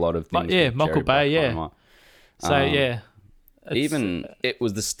 Bay had a lot of things. yeah, with Michael Jerry Bay, yeah. Bruckheimer. So yeah. Even it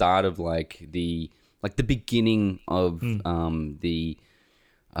was the start of like the beginning of the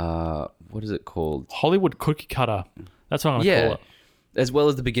what is it called? Hollywood cookie cutter. That's what I'm gonna call it. As well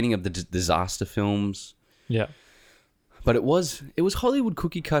as the beginning of the disaster films. Yeah. But it was Hollywood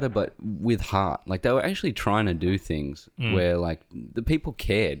cookie cutter, but with heart. Like they were actually trying to do things where like the people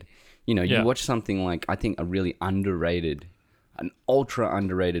cared. You know, you watch something like I think a really underrated, an ultra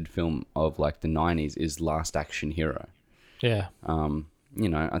underrated film of like the 90s is Last Action Hero. Yeah. You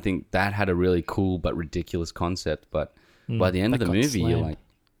know, I think that had a really cool but ridiculous concept. But by the end of the got movie, you're slammed. like,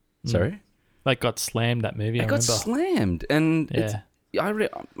 sorry, Like got slammed that movie. I it got remember. slammed, and it's, Yeah.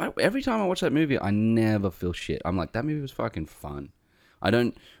 every time I watch that movie, I never feel shit. I'm like, that movie was fucking fun. I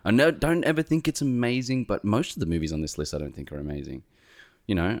don't ever think it's amazing, but most of the movies on this list I don't think are amazing.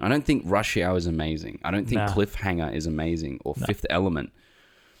 You know, I don't think Rush Hour is amazing. I don't think Cliffhanger is amazing or Fifth Element.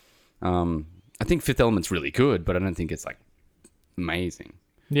 I think Fifth Element's really good, but I don't think it's like amazing.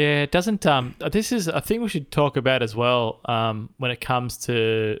 Yeah, it doesn't. This is. I think we should talk about as well. When it comes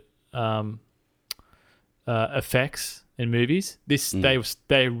to effects in movies,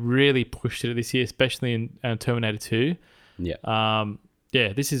 they really pushed it this year, especially in Terminator 2. Yeah.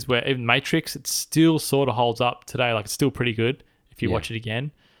 This is where even Matrix, it still sort of holds up today. Like it's still pretty good if you watch it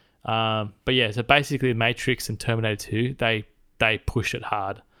again. But yeah, so basically Matrix and Terminator 2, they push it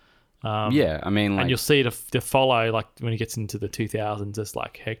hard. I mean, like, and you'll see it to follow, like when it gets into the 2000s, it's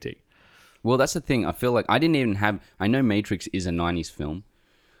like hectic. Well, that's the thing. I feel like I know Matrix is a 90s film,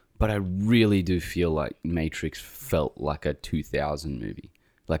 but I really do feel like Matrix felt like a 2000 movie.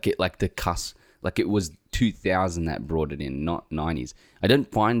 Like it was 2000 that brought it in, not 90s. I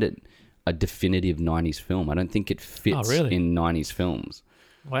don't find it a definitive 90s film. I don't think it fits in 90s films.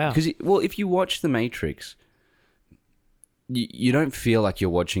 Wow. Because, if you watch The Matrix, you don't feel like you're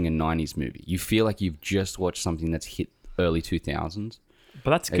watching a 90s movie. You feel like you've just watched something that's hit early 2000s.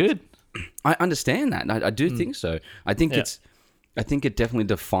 But that's good. I understand that. I do think so. I think it definitely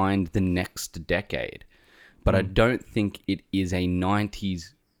defined the next decade. But I don't think it is a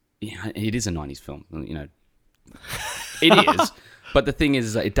 90s... Yeah, it is a 90s film, you know. It is. But the thing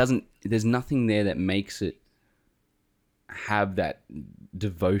is that it doesn't... There's nothing there that makes it have that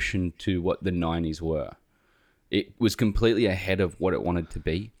devotion to what the 90s were. It was completely ahead of what it wanted to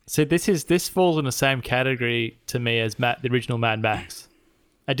be. So this falls in the same category to me as the original Mad Max.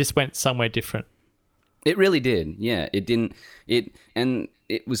 I just went somewhere different. It really did. Yeah, it didn't. It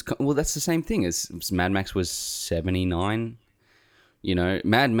was that's the same thing as Mad Max was 79. You know,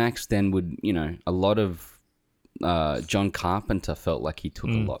 Mad Max then would, you know, a lot of John Carpenter felt like he took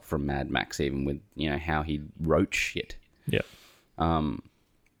a lot from Mad Max, even with, you know, how he wrote shit. Yeah.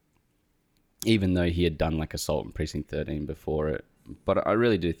 Even though he had done like Assault on Precinct 13 before it. But I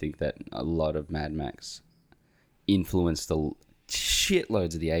really do think that a lot of Mad Max influenced the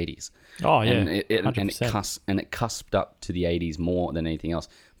shitloads of the 80s. Oh, yeah. And it cusped up to the 80s more than anything else.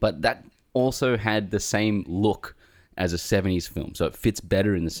 But that also had the same look as a 70s film, so it fits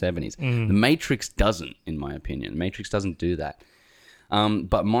better in the 70s. The Matrix doesn't, in my opinion. The Matrix doesn't do that.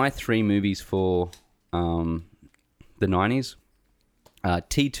 But my 3 movies for the 90s,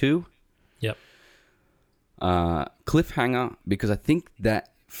 T2, Yep. Cliffhanger, because I think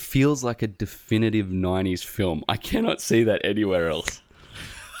that feels like a definitive 90s film. I cannot see that anywhere else.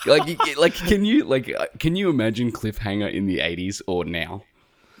 Can you imagine Cliffhanger in the 80s or now?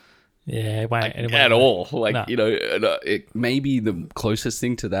 Yeah, At all. No. You know, it maybe the closest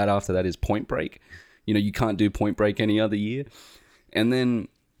thing to that after that is Point Break. You know, you can't do Point Break any other year. And then,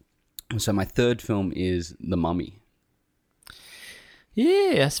 so my third film is The Mummy.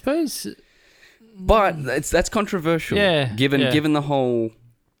 Yeah, I suppose. But that's controversial. Yeah, Given the whole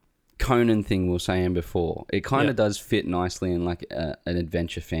Conan thing we were saying before. It kind of Yeah. does fit nicely in like an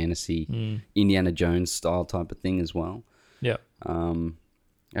adventure fantasy, Indiana Jones style type of thing as well. Yeah.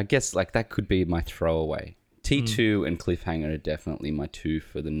 I guess like that could be my throwaway. T2 and Cliffhanger are definitely my two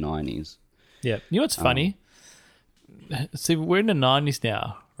for the 90s. Yeah. You know what's funny? See, we're in the 90s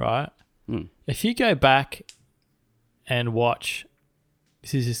now, right? If you go back and watch,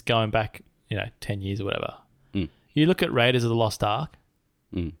 this is just going back, 10 years or whatever. You look at Raiders of the Lost Ark.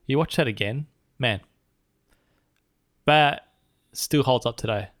 You watch that again, man. That still holds up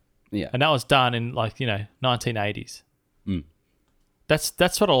today. Yeah. And that was done in 1980s.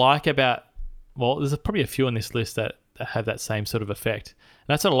 That's what I like about. Well, there's probably a few on this list that have that same sort of effect.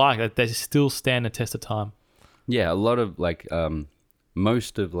 And that's what I like. That they still stand the test of time. Yeah, a lot of like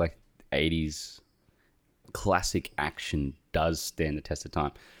most of like 80s classic action does stand the test of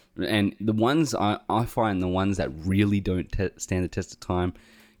time. And the ones I find the ones that really don't stand the test of time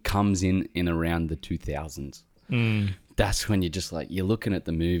comes in around the 2000s. That's when you're just like, you're looking at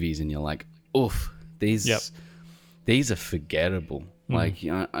the movies and you're like, oof, these are forgettable. Like,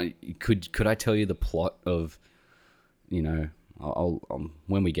 could I tell you the plot of, I'll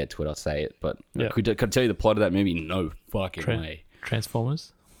when we get to it, I'll say it. But could I tell you the plot of that movie? No fucking way.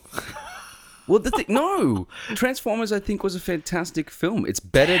 Transformers. Well, no, Transformers I think was a fantastic film. It's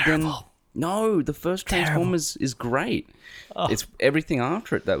better than the first Transformers is great. It's everything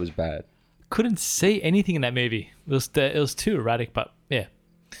after it that was bad. Couldn't see anything in that movie. It was too erratic, but yeah.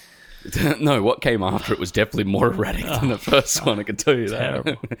 No, what came after it was definitely more erratic than the first one. I can tell you that.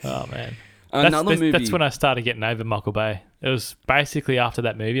 Terrible. Oh man. Movie. That's when I started getting over Michael Bay. It was basically after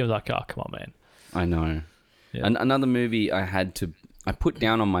that movie. I was like, oh come on, man. I know. Yeah. Another movie I put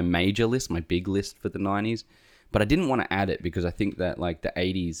down on my major list, my big list for the 90s, but I didn't want to add it because I think that like the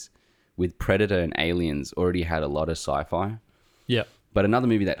 80s with Predator and Aliens already had a lot of sci-fi. Yeah. But another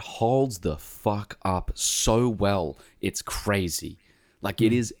movie that holds the fuck up so well, it's crazy. Like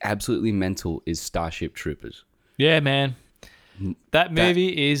it is absolutely mental is Starship Troopers. Yeah, man. That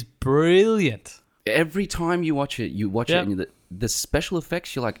movie is brilliant. Every time you watch it, and the special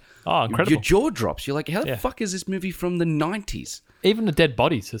effects, you're like, oh, incredible. Your jaw drops. You're like, how the fuck is this movie from the 90s? Even the dead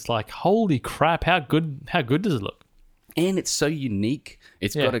bodies, it's like, holy crap, how good does it look? And it's so unique.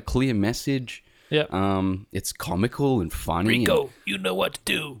 It's got a clear message. Yeah. It's comical and funny. Rico, you know what to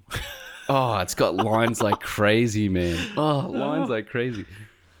do. Oh, it's got lines like crazy, man. Oh, lines like crazy.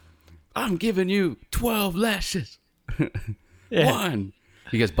 I'm giving you 12 lashes. One.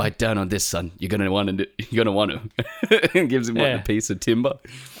 He goes, bite down on this, son. You're gonna want to. And gives him a piece of timber.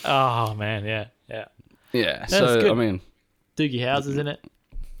 Oh man, yeah. Yeah. So good. I mean, Doogie Howse is in it.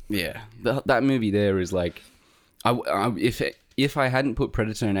 Yeah, that movie there is like, if I hadn't put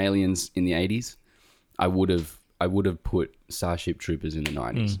Predator and Aliens in the 80s, I would have put Starship Troopers in the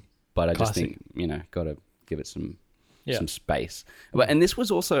 90s. But I just think got to give it some space. And this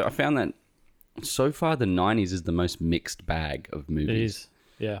was also, I found that so far the 90s is the most mixed bag of movies. It is.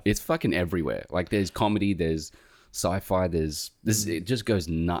 Yeah. It's fucking everywhere. Like there's comedy, there's sci-fi, it just goes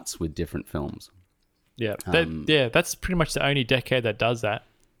nuts with different films. Yeah. That's pretty much the only decade that does that.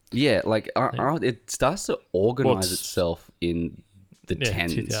 Yeah, like it starts to organize itself in the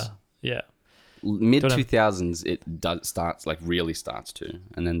 10s. Yeah. Mid 2000s, it really starts to,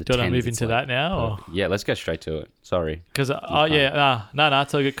 and then the 10s. Do you want to move into that now? Or? Yeah, let's go straight to it. Sorry. Because it's all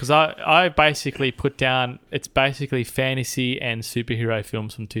good. Because I basically put down, it's basically fantasy and superhero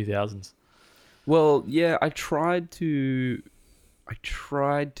films from 2000s. Well, yeah, I tried to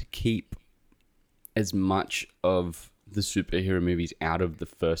keep as much of the superhero movies out of the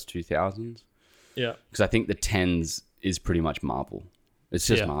first 2000s. Yeah. Because I think the 10s is pretty much Marvel. It's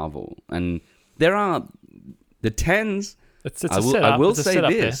just Marvel, and there are the 10s. I will say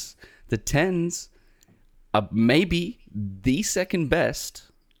this: the 10s are maybe the second best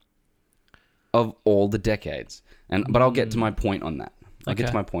of all the decades. But I'll get to my point on that.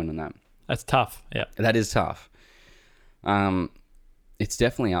 That's tough. Yeah, that is tough. It's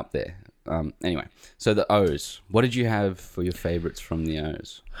definitely up there. Anyway, so the O's. What did you have for your favorites from the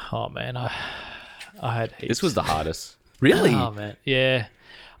O's? Oh man, I had heaps. This was the hardest. Really? Oh man, yeah.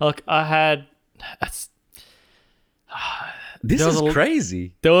 Look, I had. This is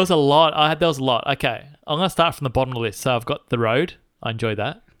crazy. There was a lot. There was a lot. Okay, I'm gonna start from the bottom of the list. So I've got The Road. I enjoyed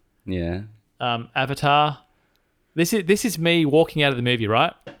that. Yeah. Avatar. This is me walking out of the movie,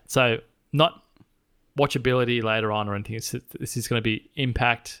 right? So not watchability later on or anything. This is going to be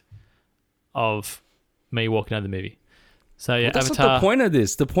impact of me walking out of the movie. So yeah, that's Avatar. not the point of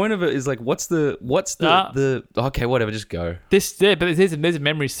this. The point of it is like, what's the okay, whatever, just go. There's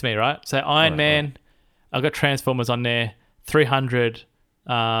memories to me, right? So Iron Man, I've got Transformers on there, 300,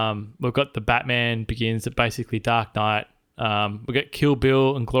 We've got the Batman Begins, basically Dark Knight. We've got Kill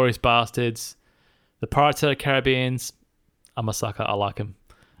Bill and Glorious Bastards. The Pirates of the Caribbean's. I'm a sucker. I like them.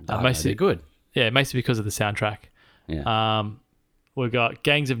 They're good. Yeah, mostly because of the soundtrack. Yeah. We've got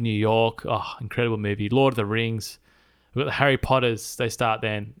Gangs of New York. Oh, incredible movie. Lord of the Rings. We've got the Harry Potters. They start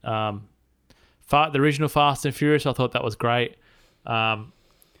then. The original Fast and Furious. I thought that was great.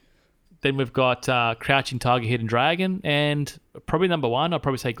 Then we've got Crouching Tiger, Hidden Dragon, and probably number one, I'd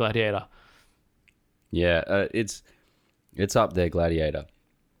probably say Gladiator. Yeah, it's up there, Gladiator.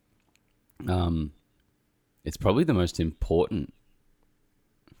 It's probably the most important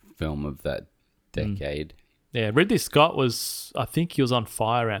film of that decade. Yeah, Ridley Scott I think he was on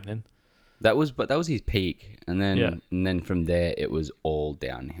fire around then. That was his peak, and then from there it was all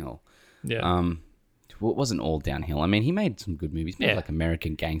downhill. Yeah. Well, it wasn't all downhill. I mean, he made some good movies. He made like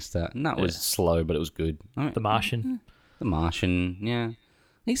American Gangster, and that was slow, but it was good. I mean, The Martian. The Martian, yeah.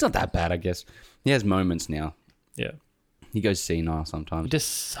 He's not that bad, I guess. He has moments now. Yeah. He goes senile sometimes. It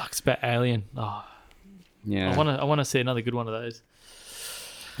just sucks about Alien. Oh, yeah. I want to see another good one of those.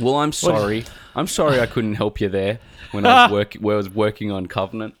 Well, I'm sorry. I'm sorry I couldn't help you there when I was working on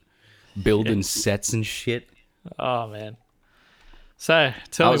Covenant, building sets and shit. Oh man. So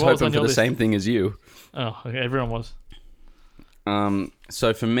tell I me was what was hoping on for your the list. same thing as you. Oh, okay, everyone was.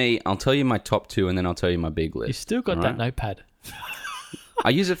 So for me, I'll tell you my top two, and then I'll tell you my big list. You still got that notepad. I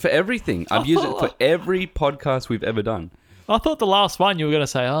use it for everything. I've used it for every podcast we've ever done. I thought the last one you were going to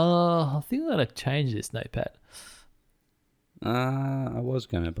say, oh, I think I'm going to change this notepad. I was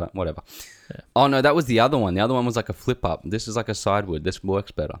going to, but whatever. Yeah. Oh, no, that was the other one. The other one was like a flip up. This is like a sideward. This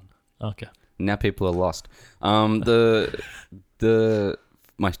works better. Okay. Now people are lost. My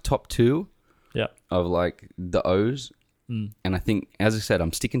top two of like the O's, and I think, as I said,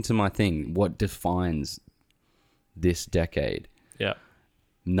 I'm sticking to my thing. What defines this decade? Yeah.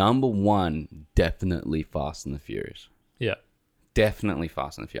 Number one, definitely Fast and the Furious. Yeah. Definitely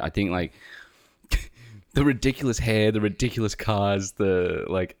Fast and the Furious. I think like the ridiculous hair, the ridiculous cars,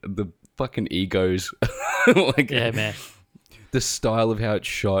 the fucking egos. Yeah, man. The style of how it's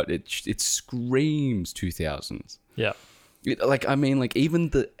shot, it screams 2000s. Yeah. Even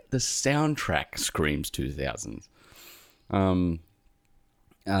the soundtrack screams 2000s. And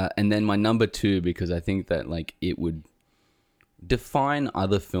then my number two, because I think that like it would define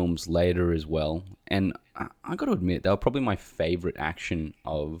other films later as well. And I got to admit, they were probably my favorite action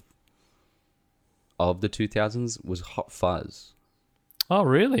of the 2000s was Hot Fuzz. Oh,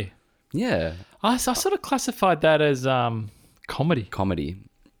 really? Yeah. I sort of classified that as comedy.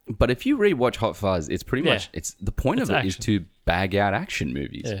 But if you rewatch Hot Fuzz, it's pretty much the point of it is to bag out action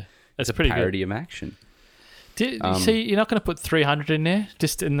movies. Yeah, it's a pretty parody good. of action. See, you're not going to put 300 in there,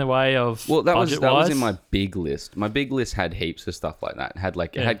 just in the way of that was budget-wise? in my big list. My big list had heaps of stuff like that.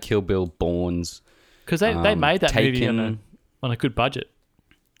 It had Kill Bill, Bournes, because they made that movie Taken. on a good budget.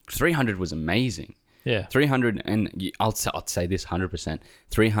 300 was amazing. Yeah, 300, and I'll say this 100%.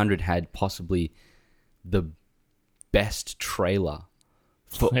 300 had possibly the best trailer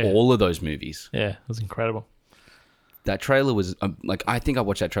for all of those movies. Yeah, it was incredible. That trailer was I think I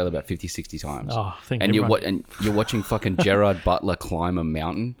watched that trailer about 50, 60 times. Oh, I think and you're watching fucking Gerard Butler climb a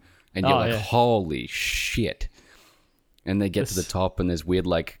mountain, and you're holy shit. And they get to the top, and there's weird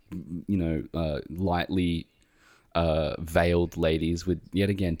lightly veiled ladies with yet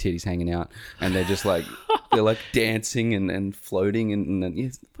again titties hanging out, and they're just like they're like dancing and floating, and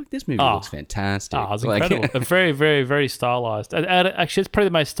this movie looks fantastic. Oh, it was incredible. And very, very, very stylized. Actually, it's probably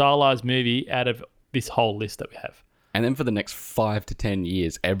the most stylized movie out of this whole list that we have. And then for the next 5 to 10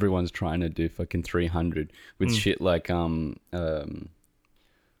 years, everyone's trying to do fucking 300 with shit like Blood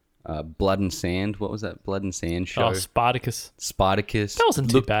and Sand. What was that Blood and Sand show? Oh, Spartacus. That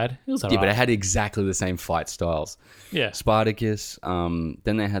wasn't too bad. It was alright. Yeah, but it had exactly the same fight styles. Yeah. Spartacus. Then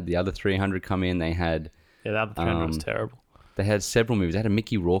they had the other 300 come in. They had... Yeah, the other 300 was terrible. They had several movies. They had a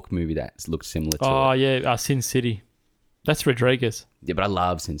Mickey Rourke movie that looked similar to it. Oh, yeah. Sin City. That's Rodriguez. Yeah, but I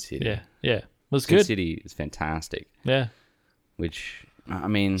love Sin City. Yeah. It was Sin good. City is fantastic. Yeah. Which, I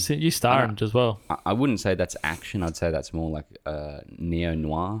mean... You star in it as well. I wouldn't say that's action. I'd say that's more like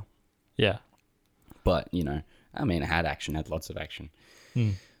neo-noir. Yeah. But, it had action, had lots of action.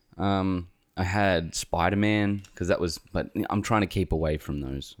 I had Spider-Man, because that was... But I'm trying to keep away from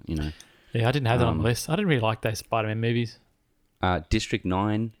those, Yeah, I didn't have that on the list. I didn't really like those Spider-Man movies. District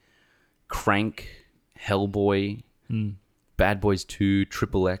 9, Crank, Hellboy, Bad Boys 2,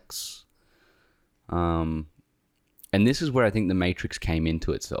 Triple X. And this is where I think The Matrix came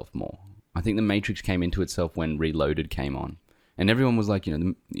into itself more. I think The Matrix came into itself when Reloaded came on. And everyone was like,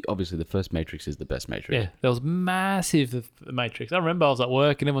 obviously the first Matrix is the best Matrix. Yeah, there was massive the Matrix. I remember I was at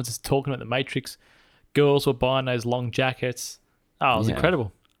work and everyone's just talking about the Matrix. Girls were buying those long jackets. Oh, it was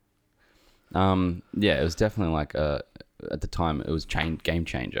incredible. Yeah, it was definitely like at the time it was game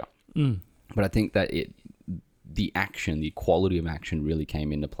changer. But I think that the quality of action really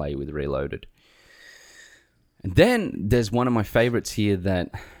came into play with Reloaded. And then there's one of my favorites here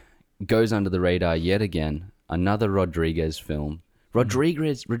that goes under the radar yet again. Another Rodriguez film.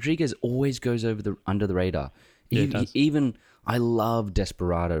 Rodriguez always goes under the radar. Yeah, Even I love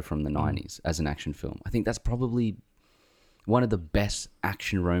Desperado from the 90s as an action film. I think that's probably one of the best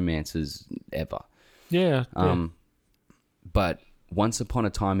action romances ever. Yeah. But Once Upon a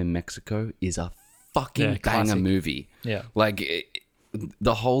Time in Mexico is a fucking banger movie. Yeah. Like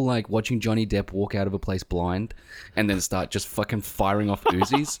the whole like watching Johnny Depp walk out of a place blind and then start just fucking firing off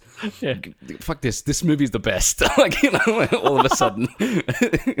Uzis. Fuck this. This movie's the best. Like, all of a sudden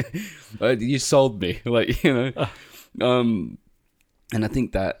you sold me. Like, and I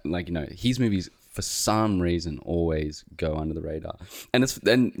think that like, his movies for some reason always go under the radar.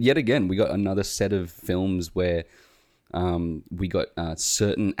 And yet again, we got another set of films where we got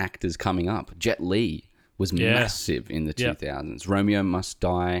certain actors coming up. Jet Li was massive in the 2000s. Romeo Must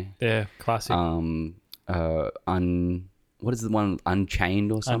Die. Yeah, classic. What is the one?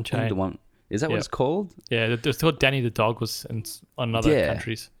 Unchained or something? Unchained. The one is that what it's called? Yeah, it's called Danny the Dog was on other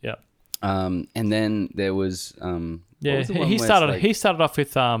countries. Yeah. And then there was he started off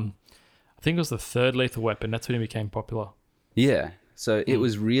with I think it was the third Lethal Weapon. That's when he became popular. Yeah. So it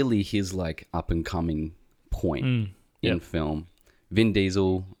was really his like up and coming point in film. Vin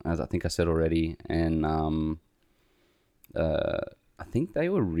Diesel, as I think I said already, and I think they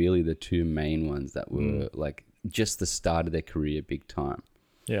were really the two main ones that were like just the start of their career, big time.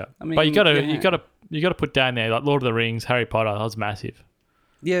 Yeah, I mean, but you gotta put down there like Lord of the Rings, Harry Potter. That was massive.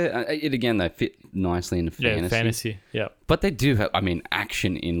 Yeah, they fit nicely into fantasy. Yeah, fantasy. Yeah, but they do have. I mean,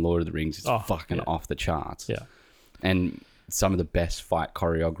 action in Lord of the Rings is fucking off the charts. Yeah, and some of the best fight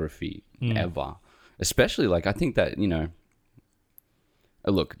choreography ever. Especially like I think that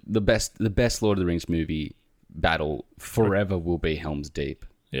look, the best Lord of the Rings movie battle forever will be Helm's Deep.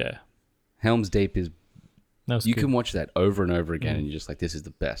 Yeah. Helm's Deep is you good. can watch that over and over again and you're just like, this is the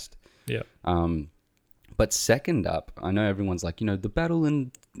best. Yeah. But second up, I know everyone's like, the battle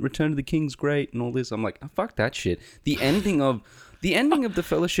in Return of the King's great and all this. I'm like, oh, fuck that shit. The ending of the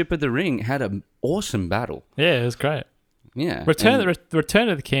Fellowship of the Ring had an awesome battle. Yeah, it was great. Yeah. Return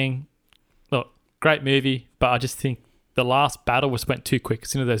of the King, look, great movie, but I just think the last battle went too quick. As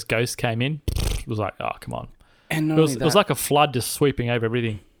soon as those ghosts came in, it was like, oh, come on. And it was like a flood just sweeping over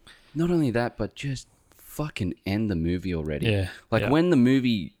everything. Not only that, but just fucking end the movie already. Yeah. Like when the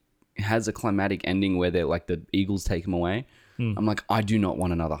movie has a climatic ending where they're like the eagles take them away, I'm like, I do not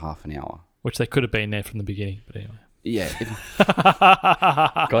want another half an hour. Which they could have been there from the beginning, but anyway. Yeah.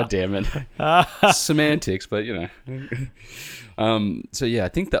 God damn it. Semantics, but so yeah, I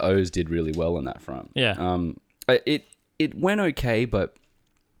think the O's did really well on that front. Yeah. It went okay, but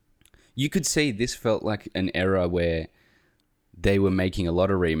you could see this felt like an era where they were making a lot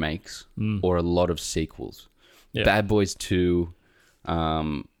of remakes or a lot of sequels. Yeah. Bad Boys 2,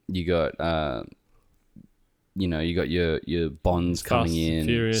 you got your Bonds coming in,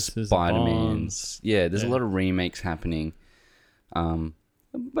 Furious, Spider-Mans. Yeah, there's a lot of remakes happening.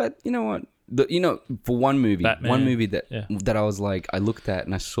 But you know what? For one movie that I was like, I looked at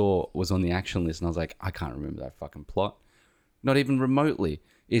and I saw was on the action list, and I was like, I can't remember that fucking plot, not even remotely.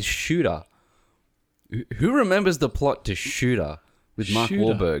 Is Shooter? Who remembers the plot to Shooter with Mark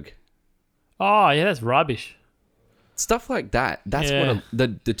Wahlberg? Oh yeah, that's rubbish. Stuff like that. That's what the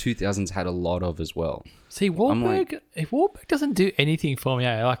 2000s had a lot of as well. See, Wahlberg doesn't do anything for me.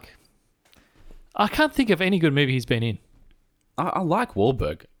 Like, I can't think of any good movie he's been in. I like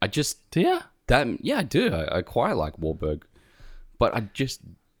Wahlberg. Do you? I do. I quite like Wahlberg, but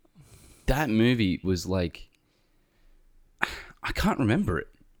that movie was like, I can't remember it.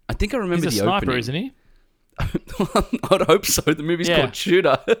 I think I remember the opening. He's a sniper, isn't he? I'd hope so. The movie's called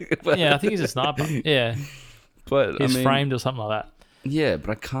Shooter. Yeah, I think he's a sniper. Yeah, but he's framed or something like that. Yeah, but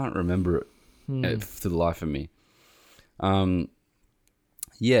I can't remember it for the life of me.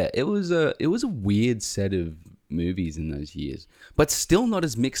 Yeah, it was a weird set of movies in those years, but still not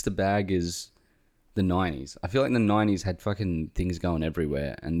as mixed a bag as the 90s. I feel like the 90s had fucking things going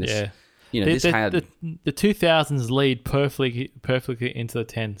everywhere, and this, this had the 2000s lead perfectly into the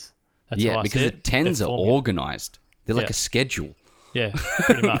 10s. That's because the 10s are organized. They're like a schedule. Yeah,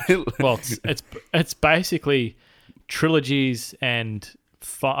 pretty much. Well, it's basically trilogies and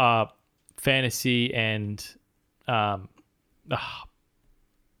fantasy and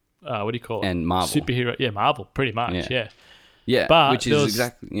what do you call it? And Marvel. Superhero. Yeah, Marvel, pretty much. Yeah. Yeah. Yeah, But which is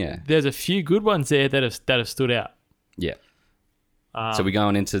exactly There's a few good ones there that have stood out. Yeah. So we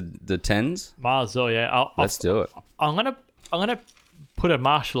going into the 10s? Might as well, yeah. Let's do it. I'm gonna put a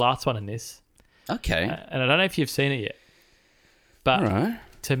martial arts one in this, Okay. and I don't know if you've seen it yet, but All right.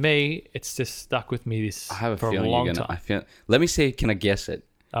 to me, it's just stuck with me I have a for feeling a long you're gonna. time. Let me see. Can I guess it?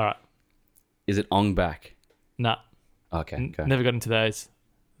 All right, Is it Ong Bak? nah, Okay. Go. never got into those.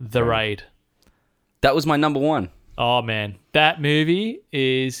 The Raid. That was my number one. Oh man, that movie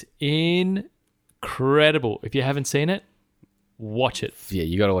is incredible. If you haven't seen it, watch it. Yeah,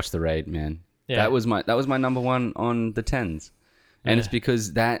 you got to watch The Raid, man. Yeah. That was my number one on the 10s, and it's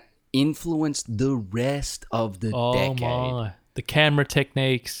because that influenced the rest of the decade. My, the camera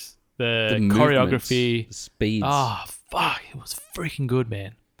techniques, the movements, choreography, the speeds. oh fuck, it was freaking good,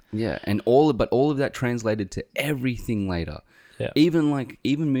 man. Yeah, and all of that translated to everything later. Yeah. Even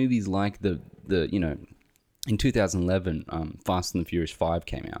movies like the in 2011, Fast and the Furious 5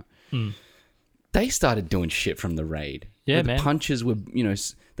 came out. They started doing shit from The Raid. Yeah, where man. The punches were,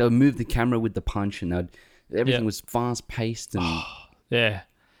 they would move the camera with the punch, and everything was fast paced, and Yeah.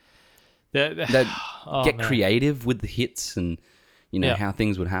 they'd Oh, get man. creative with the hits, and Yeah. how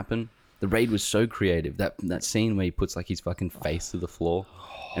things would happen. The Raid was so creative. That scene where he puts like his fucking face to the floor,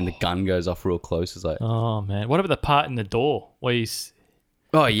 and the gun goes off real close is like, Oh man, what about the part in the door where he's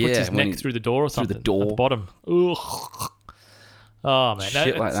oh puts yeah, his when neck through the door or through the something? door. At the bottom. Ugh. Oh man,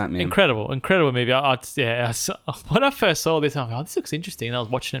 Shit like it's that, man. Incredible movie. When I first saw this, I'm like, oh, this looks interesting. And I was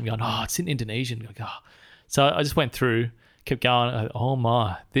watching it and going, oh, it's in Indonesian. Like, oh. So I just went through, kept going. Oh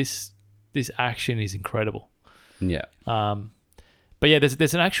my, this action is incredible. yeah. But yeah,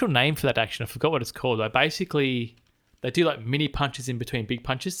 there's an actual name for that action. I forgot what it's called. Like basically, they do like mini punches in between big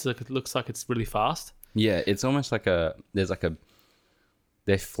punches, so it looks like it's really fast. Yeah, it's almost like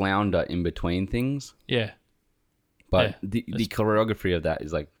they flounder in between things, Yeah, but Yeah. the choreography of that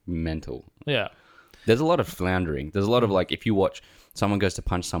is like mental. yeah, There's a lot of floundering. There's a lot of like, if you watch someone goes to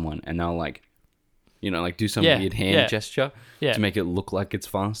punch someone and they'll like, do some Yeah, weird hand yeah. gesture Yeah. to make it look like it's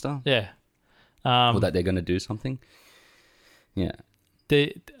faster yeah. or that they're going to do something. Yeah.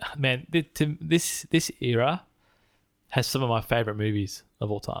 This era has some of my favorite movies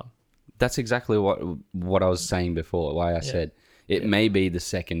of all time. That's exactly what I was saying before, why I said it may be the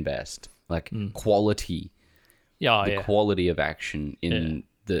second best. Like quality. Yeah, The quality of action in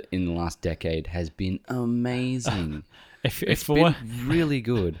the last decade has been amazing. If It's been really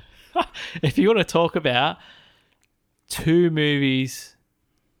good. if you want to talk about two movies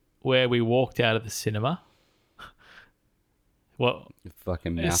where we walked out of the cinema, well,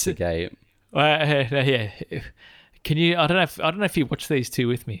 Fucking Mousegate. yeah. Can you? I don't know if you watched these two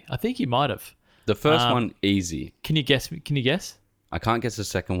with me. I think you might have. The first one, easy. Can you guess? Can you guess? I can't guess the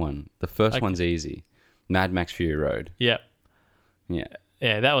second one. The first one's easy. Mad Max Fury Road. Yeah, Yeah.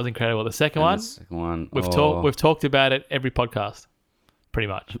 yeah. That was incredible. The second And one, the second one. we've talked about it every podcast, pretty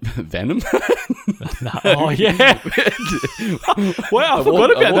much. Venom. No. Oh yeah. Wow, I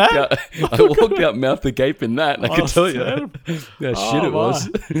forgot about that. I walked out mouth agape in that. I can tell you. terrible. Yeah, Oh, shit, it was.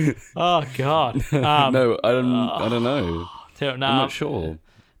 Oh god. No, I don't know. No, I'm not sure.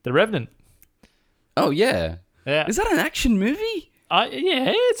 The Revenant. Oh yeah. Yeah. Is that an action movie?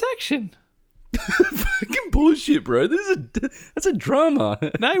 Yeah, it's action. Fucking bullshit, bro. That's a drama.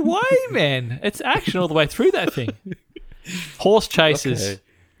 No way, man. It's action all the way through that thing. Horse chases, Okay.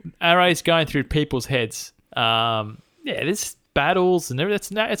 arrows going through people's heads. Yeah, there's battles and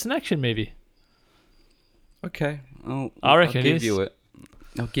everything. It's an action movie. Okay. I reckon I'll it give is. you it.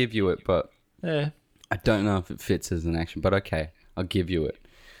 I'll give you it, but Yeah. I don't know if it fits as an action. But okay, I'll give you it.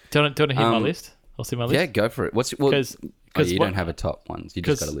 Do you want to hear my Um, list? I'll see my Yeah, list. go for it. What's you don't have a top ones. You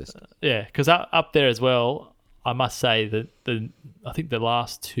just got a list. Yeah, because up there as well, I must say that I think the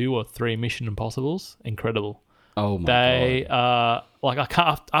last 2 or 3 Mission Impossibles, incredible. Oh my They god. like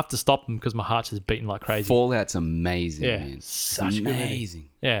I have to stop them because my heart's just beating like crazy. Fallout's amazing, Yeah, man. such a good movie. amazing.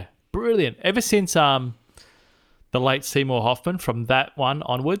 Yeah, brilliant. Ever since the late Seymour Hoffman, from that one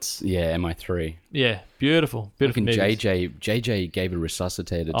onwards, Yeah, MI3. yeah, beautiful Fucking movies. JJ gave a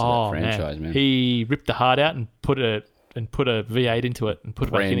resuscitator to Oh that franchise, man. He ripped the heart out and put a V8 into it and put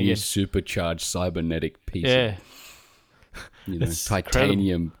it back Brand in new again. supercharged cybernetic piece Yeah, of It's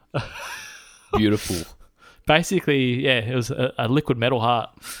titanium. Beautiful. basically, yeah, it was a liquid metal heart.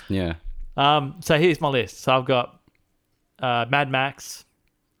 Yeah. So here's my list. So I've got Mad Max.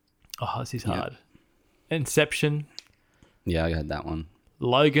 Oh, this is hard. Inception, Yeah, I had that one.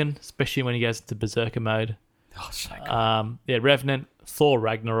 Logan, especially when he goes into berserker mode. Oh, so good. Yeah, Revenant, Thor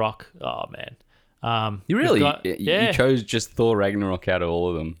Ragnarok. Oh man, You we've really got- you chose just Thor Ragnarok out of all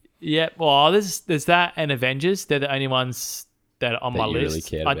of them Yeah, well, there's that and Avengers. They're the only ones that are on that my you list. really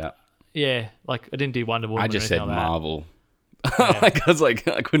cared about. Yeah, like I didn't do Wonder Woman. I just or said anything like that. Marvel. Like, I was like,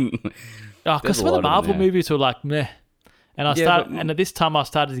 I couldn't. Oh, There's because a some of lot the of Marvel them there. movies were like meh, and but- and at this time I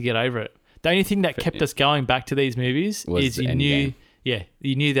started to get over it. The only thing that kept us going back to these movies Was is the you Endgame.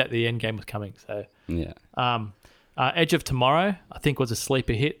 knew that the end game was coming. So, Yeah. Edge of Tomorrow I think was a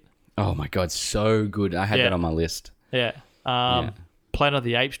sleeper hit. Oh my god, so good. I had Yeah. that on my list. Yeah. Yeah. Planet of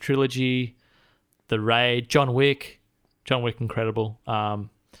the Apes trilogy, The Raid, John Wick, incredible.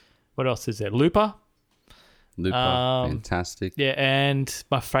 What else is there? Looper. Looper, fantastic. Yeah, and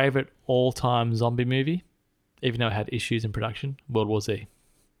my favorite all-time zombie movie, even though it had issues in production, World War Z.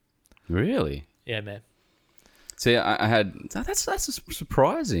 Really? Yeah, man. See, I had that's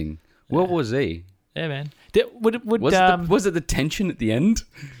surprising. World War Z. Yeah, man. Was it the tension at the end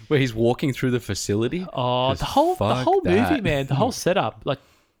where he's walking through the facility? Oh, the 'Cause whole fuck movie, that. man. The whole setup, like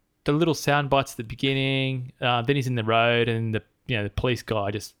the little sound bites at the beginning. Then he's in the road, and the police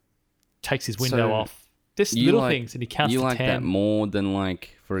guy just takes his window So, off. Just you little like- things, and he counts You to like 10. that more than,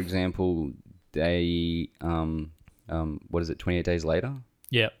 like, for example, what is it? 28 Days Later.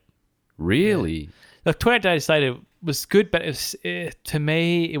 Yeah. Really? Like 28 Days Later was good, but it was, to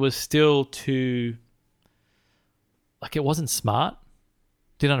me, it was still too. Like, it wasn't smart.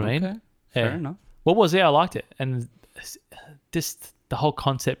 Do you know what I mean? Okay. Fair enough. What was it? I liked it. And just the whole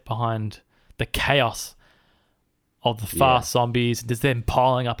concept behind the chaos of the fast zombies, just them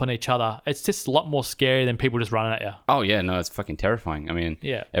piling up on each other. It's just a lot more scary than people just running at you. Oh yeah, no, it's fucking terrifying. I mean,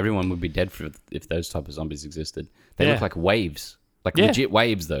 Yeah. everyone would be dead if those type of zombies existed. They Yeah. look like waves, like Yeah. legit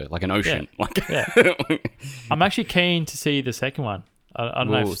waves, though, like an ocean. Like, Yeah. I'm actually keen to see the second one. I don't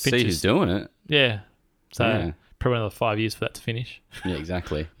know we'll if see Fincher's... who's doing it. Yeah. So Yeah. probably another 5 years for that to finish. Yeah,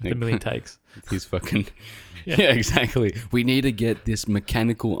 exactly. The million takes. He's fucking. Yeah. Exactly. We need to get this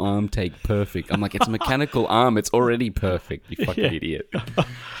mechanical arm take perfect. I'm like, it's a mechanical arm. It's already perfect. You fucking Yeah. idiot.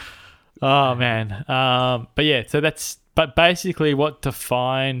 Oh man. But yeah, so but basically what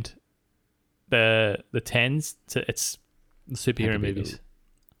defined the tens. It's the superhero movies.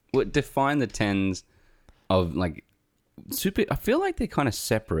 What define the tens of like super? I feel like they're kind of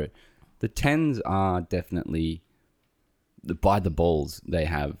separate. The tens are definitely by the balls. They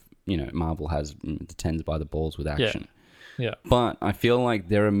have, Marvel has the tens by the balls with action. Yeah. But I feel like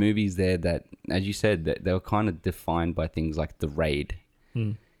there are movies there that, as you said, that they were kind of defined by things like The Raid.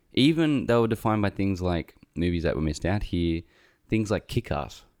 Even they were defined by things like movies that were missed out here, things like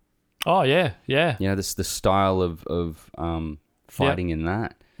Kick-Ass. Oh yeah, yeah. The style of fighting in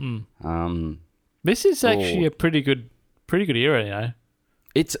that. This is actually a pretty good era,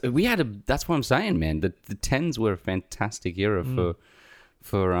 That's what I'm saying, man. The tens were a fantastic era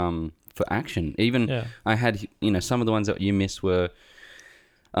for action. Even Yeah. I had, some of the ones that you missed were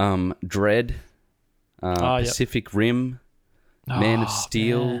Dread, Yep. Pacific Rim, Man of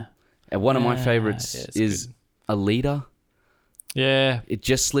Steel. yeah. And one of my Yeah, favorites yeah, it's is Alita. Yeah. It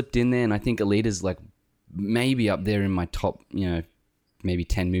just slipped in there, and I think Alita's like maybe up there in my top, maybe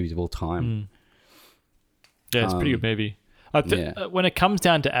 10 movies of all time. Yeah, it's a pretty good movie. yeah. When it comes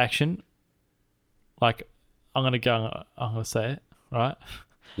down to action, like I'm gonna say it, right?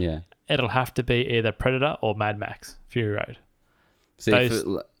 Yeah. It'll have to be either Predator or Mad Max Fury Road. See, Those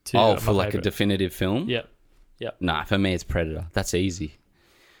two are for my like favorite. a definitive film? Yep. Nah, for me it's Predator. That's easy.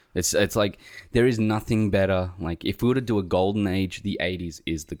 It's like there is nothing better. Like if we were to do a golden age, the 80s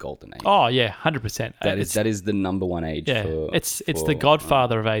is the golden age. Oh yeah, 100%. That is the number one age. Yeah, for, it's for, the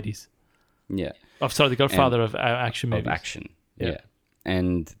Godfather of 80s. Yeah, Oh, sorry, the Godfather of action movies. of action. Yeah. Yeah,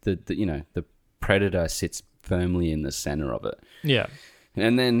 and the Predator sits firmly in the center of it. Yeah.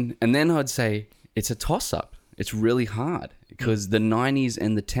 And then I'd say it's a toss up. It's really hard because the 90s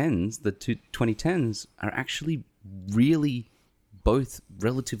and the 10s, the 2010s, are actually really both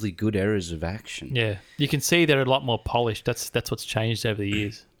relatively good eras of action. Yeah. You can see they're a lot more polished. That's what's changed over the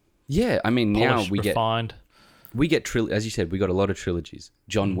years. Yeah, I mean Polished, now refined. we get as you said, we got a lot of trilogies.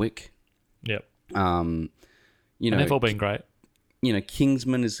 John Wick, Yep. and They've all been great.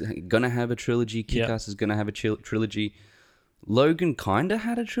 Kingsman is gonna have a trilogy. Kick-Ass is gonna have a trilogy. Logan kinda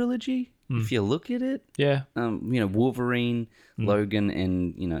had a trilogy if you look at it. Yeah. Wolverine, Logan,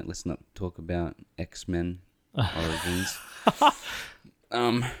 and let's not talk about X-Men Origins.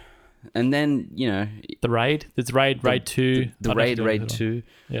 And then The Raid. There's Raid 2. the Raid 2.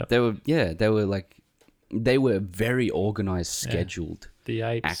 Yeah. They were very organized, scheduled The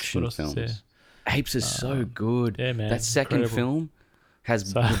Apes. action What else is there? films. Apes is so good. yeah, man, That second incredible. film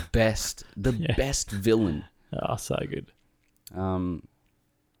has the best villain. Oh, so good.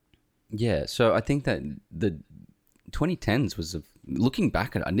 Yeah, so I think that the 2010s was looking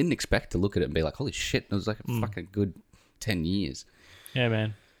back at it, I didn't expect to look at it and be like, holy shit, it was like a fucking good 10 years. Yeah,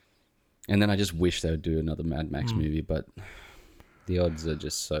 man. And then I just wish they would do another Mad Max movie, but the odds are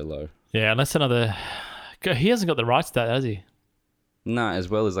just so low. Yeah, unless another... He hasn't got the rights to that, has he? No, as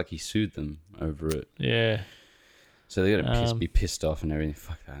well as like he sued them over it. Yeah. So they got to be pissed off and everything.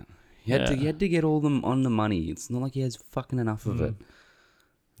 Fuck that. He had to get all them on the money. It's not like he has fucking enough of it.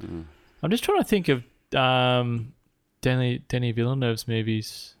 I'm just trying to think of Denis Villeneuve's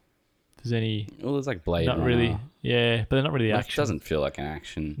movies. If there's any... Well, there's like Blade Runner. Really. Yeah, but they're not really It action. doesn't feel like an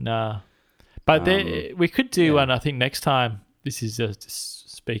action. Nah. But we could do one, I think, next time. This is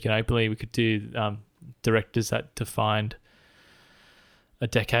just speaking openly. We could do directors that defined a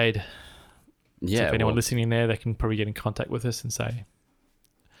decade. Yeah. So if anyone listening there, they can probably get in contact with us and say,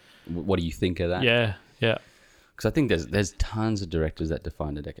 what do you think of that? Yeah. Because I think there's tons of directors that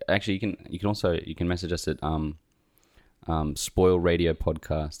define a decade. Actually, you can message us at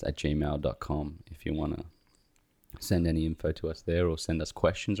spoilradiopodcast@gmail.com if you want to send any info to us there, or send us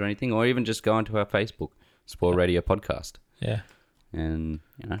questions or anything, or even just go onto our Facebook, Spoil Radio Podcast. Yeah. And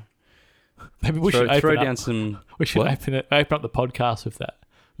maybe we should throw down some. We should open up the podcast with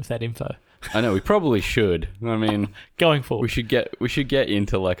that info. I know we probably should. I mean, going forward, we should get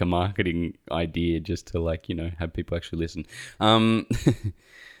into like a marketing idea just to like have people actually listen.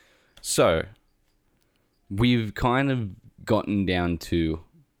 So we've kind of gotten down to,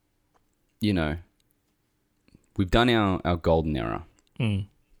 we've done our golden era.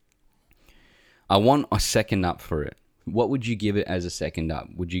 I want a second up for it. What would you give it as a second up?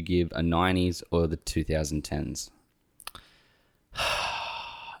 Would you give a 90s or the 2010s?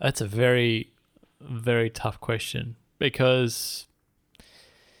 That's a very, very tough question, because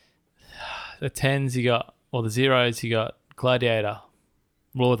the 10s you got, or the 0s you got Gladiator,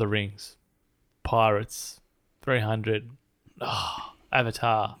 Lord of the Rings, Pirates, 300,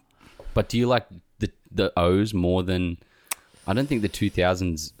 Avatar. But do you like the O's more than... I don't think the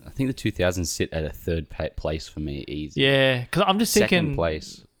 2000s... I think the 2000s sit at a third place for me, easy. Yeah, because I'm just thinking... Second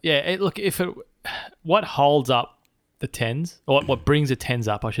place. Yeah, what holds up the 10s, or what brings the 10s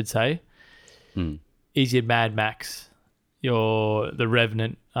up, I should say, is your Mad Max, the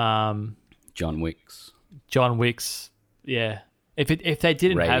Revenant, John Wick's, yeah. If they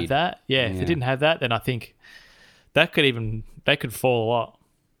didn't have that, if they didn't have that, then I think they could fall a lot.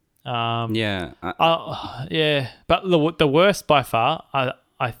 Yeah. But the worst by far,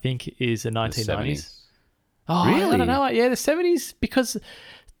 I think, is the 1990s. Oh, really? I don't know. Yeah, the 70s, because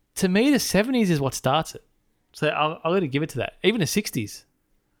to me the 70s is what starts it. So I'll got to give it to that. Even the 60s,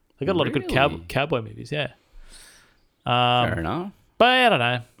 they got a lot of good cowboy movies. Yeah. Fair enough. But I don't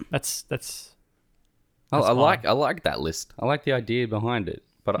know. That's I like that list. I like the idea behind it.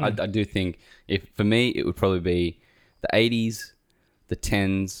 But I do think, for me, it would probably be the 80s, the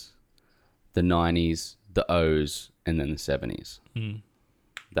 10s, the 90s, the O's, and then the 70s.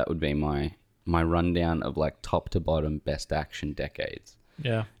 That would be my rundown of like top to bottom best action decades.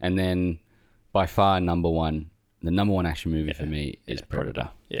 Yeah. And then by far the number one action movie for me is Predator.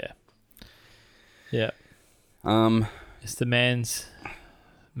 Yeah. Yeah. It's the man's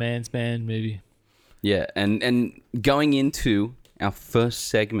man movie. Yeah, and going into our first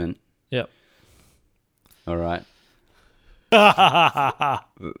segment. Yep. All right.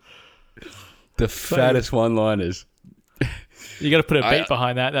 The fattest one-liners. You got to put a beat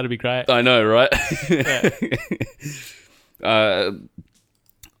behind that. That'd be great. I know, right? Yeah.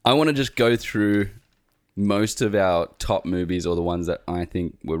 I want to just go through most of our top movies, or the ones that I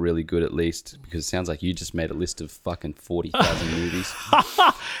think were really good, at least, because it sounds like you just made a list of fucking 40,000 movies.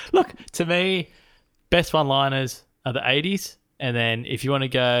 Look, to me, best one-liners are the 80s, and then if you want to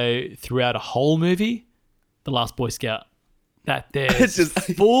go throughout a whole movie, The Last Boy Scout. That there's just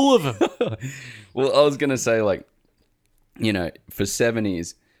full of them. Well, I was gonna say, like, for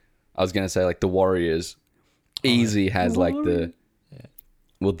 70s, I was gonna say like The Warriors. Easy has like the.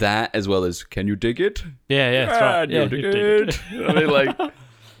 Well, that as well as Can You Dig It? Yeah, that's right. Yeah, dig it. I mean, like,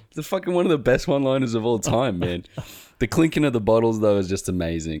 it's fucking one of the best one-liners of all time, man. The clinking of the bottles, though, is just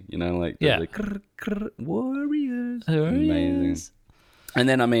amazing. Like, the krr, krr, Warriors. Amazing. And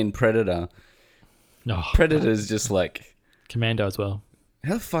then, I mean, Predator. Predator's just like... Commando as well.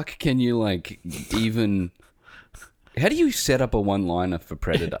 How the fuck can you, like, even... How do you set up a one-liner for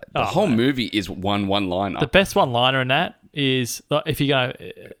Predator? The whole movie is one-liner. The best one-liner in that is, if you're going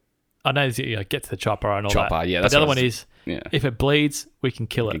to... I know you get to the chopper and all that. Chopper, yeah. But the other one is, if it bleeds, we can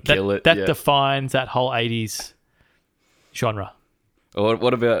kill it. That defines that whole 80s genre. Or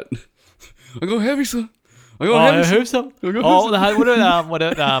what about... I go heavy, sir. I got who's some? Oh,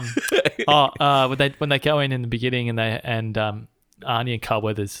 when they go in the beginning and Arnie and Carl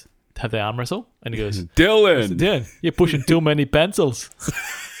Weathers have their arm wrestle, and he goes, Dylan, you're pushing too many pencils.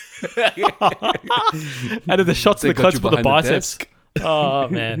 And then the shots of the close up of the biceps. Oh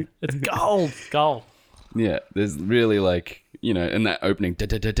man, it's gold. Yeah, there's really like, you know, in that opening,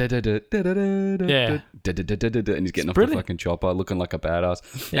 and he's getting off the fucking chopper, looking like a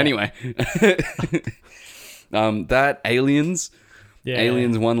badass. Yeah. Anyway, that Aliens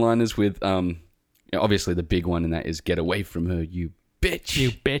one-liners with obviously the big one in that is "Get away from her, you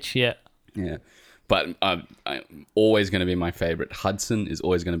bitch." Yeah. But I'm always going to be my favorite. Hudson is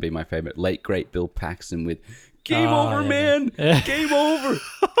always going to be my favorite. Late great Bill Paxton with "Game over, man, Game over."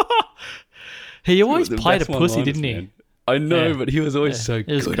 He always played a pussy, didn't he? Man. I know, but he was always so good.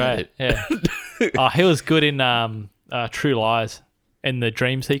 He was great. Yeah. He was good in True Lies in the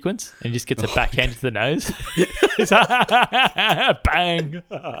dream sequence, and he just gets a backhand to the nose. Bang.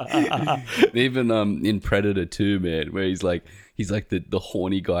 Even in Predator 2, man, where he's like the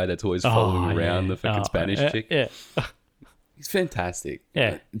horny guy that's always following around the fucking Spanish chick. Yeah. He's fantastic.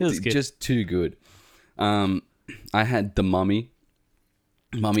 Yeah, he was good. Just too good. I had The Mummy.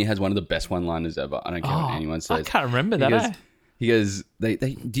 Mummy has one of the best one-liners ever. I don't care what anyone says. I can't remember that. He goes, they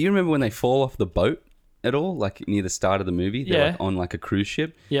do you remember when they fall off the boat at all? Like near the start of the movie? They're like on like a cruise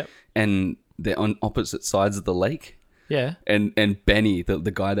ship. Yep. And they're on opposite sides of the lake. Yeah. And Benny,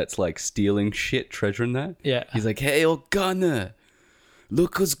 the guy that's like stealing shit, treasuring that. Yeah. He's like, "Hey, old gunner,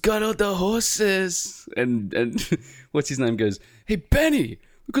 look who's got all the horses." And what's his name goes, "Hey, Benny,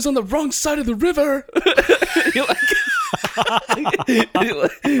 look who's on the wrong side of the river." You're like,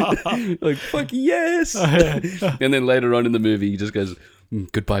 fuck yes. And then later on in the movie, he just goes,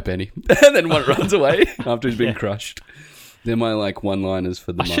 "Goodbye, Benny." And then one runs away after he's been crushed. They're my like one-liners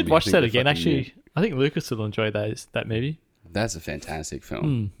for the Mummy. I should watch that again. Actually, I think Lucas will enjoy that movie. That's a fantastic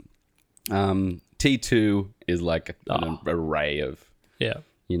film. T2 is like an array of,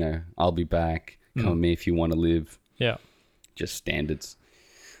 you know, "I'll be back. Come with me if you want to live." Yeah. Just standards.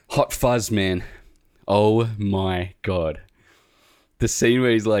 Hot Fuzz, man. Oh my God. The scene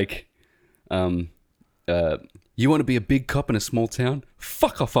where he's like, "You want to be a big cop in a small town?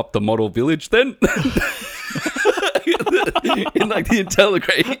 Fuck off up the model village then." In like the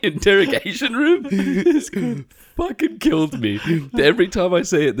interrogation room. It's fucking killed me. Every time I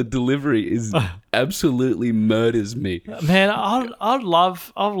say it, the delivery is absolutely murders me. Man, I'd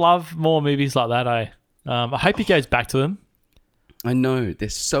love more movies like that. I hope he goes back to them. I know, they're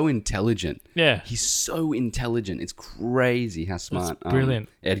so intelligent. Yeah, he's so intelligent. It's crazy how smart. It's brilliant.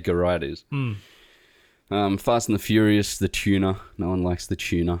 Edgar Wright is. Fast and the Furious, the tuner. No one likes the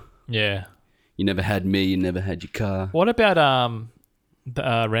tuner. Yeah. You never had me. You never had your car. What about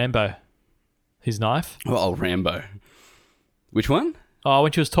Rambo? His knife. Oh, Rambo. Which one? Oh,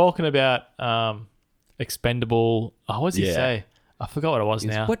 when she was talking about expendable. Oh, what did he say? I forgot what it was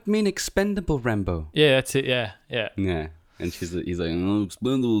now. What mean expendable, Rambo? Yeah, that's it. Yeah. Yeah. And he's like, "Oh,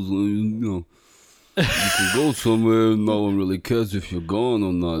 expendables, you know, you can go somewhere. No one really cares if you're gone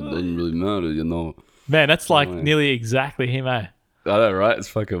or not. It doesn't really matter, you know." Man, that's like nearly exactly him, eh? I know, right? It's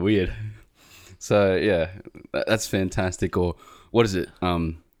fucking weird. So yeah, that's fantastic. Or what is it?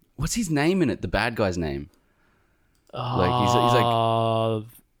 What's his name in it? The bad guy's name? Like he's like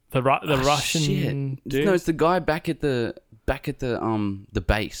the Russian dude. No, it's the guy back at the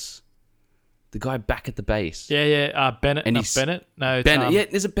base. The guy back at the base. Yeah. Bennett. And Bennett. No, it's, Bennett. Yeah,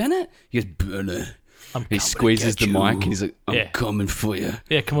 is it Bennett? He goes, "Bennett." He squeezes the mic and he's like, "I'm coming for you."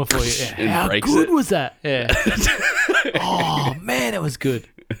 Yeah, coming for you. Yeah. How good was that? Yeah. Oh man, it was good.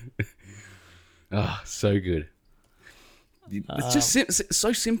 Oh, so good. It's just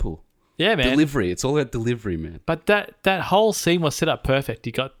so simple. Yeah, man. Delivery. It's all about delivery, man. But that whole scene was set up perfect.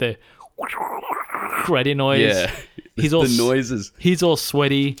 You got the radio noise. Yeah. The noises. He's all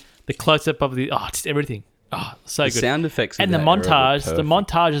sweaty. The close up of just everything. Oh, so good. Sound effects. And the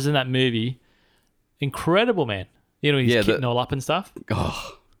montages in that movie, incredible, man. You know, he's getting all up and stuff.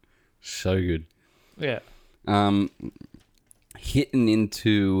 Oh, so good. Yeah. Hitting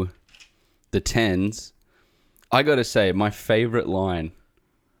into the 10s, I gotta say, my favorite line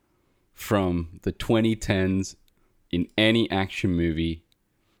from the 2010s in any action movie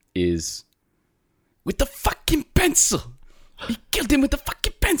is, "With the fucking pencil. He killed him with the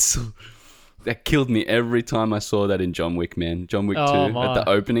fucking pencil." That killed me every time I saw that in John Wick, man. John Wick 2 at the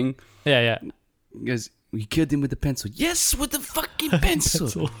opening. Yeah. He goes, "We killed him with the pencil." "Yes, with the fucking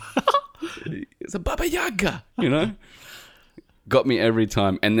pencil." It's a Baba Yaga, you know? Got me every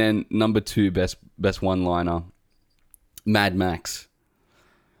time. And then number 2 best one-liner, Mad Max.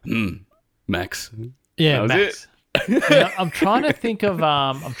 Max, Yeah, That was Max. Yeah, I'm trying to think of.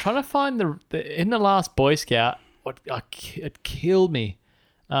 I'm trying to find the in the last Boy Scout. It killed me.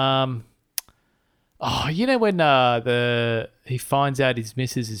 You know when he finds out his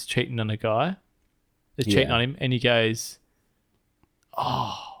missus is cheating on a guy, cheating Yeah. on him, and he goes,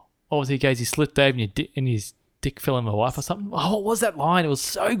 "Oh, what was he?" He goes, "He slipped over and his dick fell in my wife or something." Oh, what was that line? It was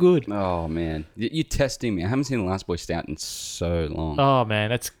so good. Oh man, you're testing me. I haven't seen The Last Boy Scout in so long. Oh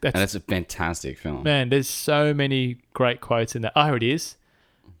man, and it's a fantastic film. man. There's so many great quotes in that. Oh, here it is.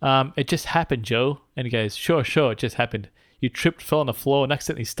 It just happened, Joe. And he goes, sure, it just happened. You tripped, fell on the floor, and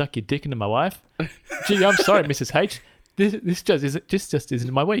accidentally stuck your dick into my wife. Gee, I'm sorry, Mrs. H. This just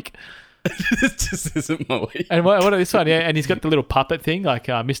isn't my week. It just isn't my week. And what this one? Yeah, and he's got the little puppet thing, like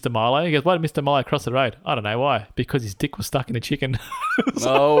Mr. Milo. He goes, why did Mr. Milo cross the road? I don't know why. Because his dick was stuck in a chicken.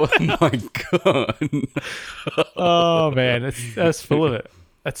 Oh my god. Oh man, that's full of it.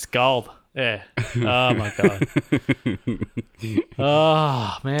 That's gold. Yeah. Oh my god.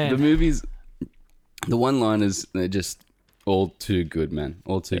 Oh man. The movies, the one-liners, they're just all too good, man.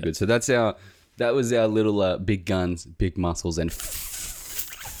 All too good. So that was our little big guns, big muscles, and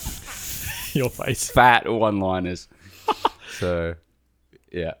Your face. fat one-liners. So,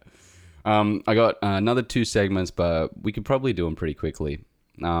 yeah. I got another 2 segments, but we could probably do them pretty quickly.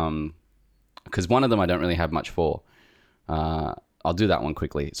 Because one of them I don't really have much for. I'll do that one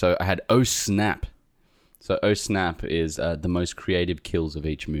quickly. So I had Oh Snap. So Oh Snap is the most creative kills of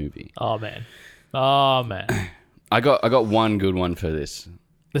each movie. Oh man. I got one good one for this.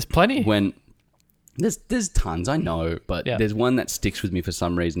 There's plenty. When there's tons, I know, but Yeah. there's one that sticks with me for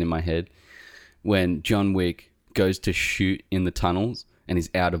some reason in my head. When John Wick goes to shoot in the tunnels and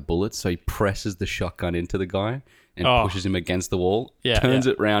he's out of bullets, so he presses the shotgun into the guy and pushes him against the wall, turns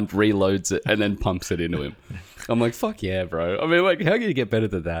it round, reloads it, and then pumps it into him. I'm like, fuck yeah, bro. I mean, like, how can you get better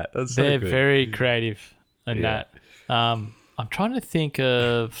than that? That's so They're good. very creative in Yeah. that. I'm trying to think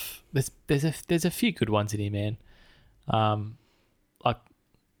of there's a few good ones in here, man. Like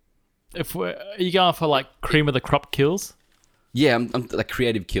are you going for like cream of the crop kills? Yeah, I'm like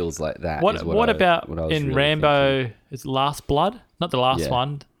creative kills like that. What is about what I was in really Rambo? thinking. Is Last Blood? Not the last Yeah.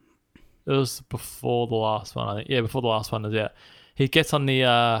 one. It was before the last one, I think. Yeah, before the last one was out. He gets on the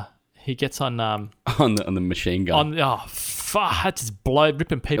on the machine gun. fuck! That just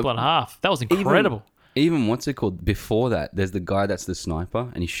ripping people in half. That was incredible. Even what's it called? Before that, there's the guy that's the sniper,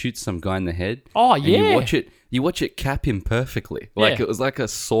 and he shoots some guy in the head. Oh, and yeah. you watch it cap him perfectly. Like Yeah. it was like a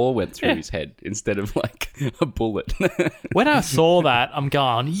saw went through Yeah. his head instead of like a bullet. When I saw that, I'm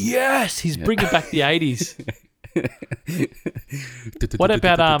going, yes, he's bringing back the 80s. What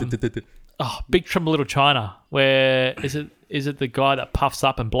about Big Trouble in Little China? Where is it the guy that puffs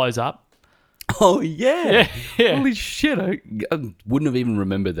up and blows up? Oh yeah. Yeah. Holy shit! I wouldn't have even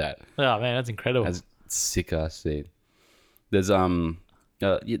remembered that. Oh man, that's incredible. That's sick ass scene. There's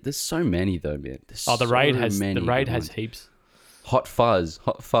there's so many though, man. There's The Raid so has many the Raid good has ones. heaps. Hot Fuzz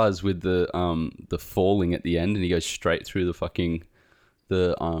with the falling at the end, and he goes straight through the fucking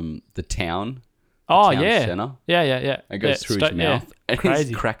the town. Oh town yeah. center. Yeah. It goes through his mouth, and Crazy.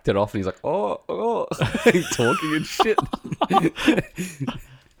 he's cracked it off, and he's like, oh, he's talking and shit.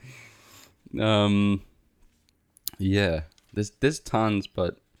 Yeah, there's tons,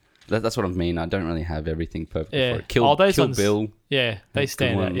 but that's what I mean. I don't really have everything perfect Yeah. for it. Kill Those Kill ones- Bill. Yeah, they Good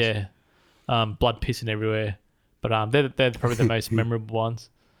stand out. ones. Yeah, blood pissing everywhere. But they're probably the most memorable ones.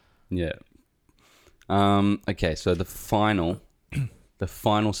 Yeah. Okay, so the final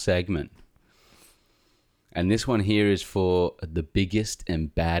segment. And this one here is for the biggest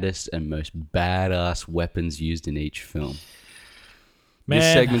and baddest and most badass weapons used in each film. Man,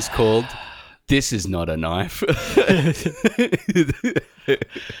 This segment's called This Is Not a Knife.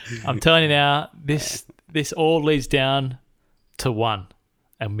 I'm telling you now, this all leads down to one,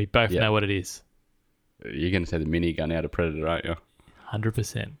 and we both Yeah. know what it is. You're going to say the minigun out of Predator, aren't you?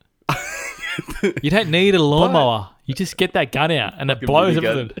 100%. You don't need a lawnmower. You just get that gun out, and it Fucking blows minigun.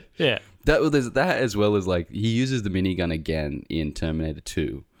 everything. Yeah. There's that as well as like he uses the minigun again in Terminator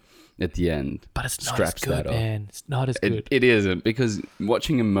 2 at the end. But it's not straps as good, that off. man. It's not as good. It isn't, because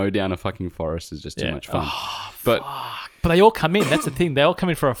watching him mow down a fucking forest is just too Yeah. much fun. But But they all come in. That's the thing. They all come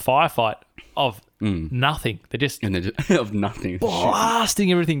in for a firefight of Mm. nothing. They're just and they're just of nothing.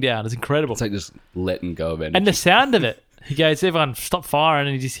 blasting everything down. It's incredible. It's like just letting go of energy. And the sound of it. He goes, everyone stop firing,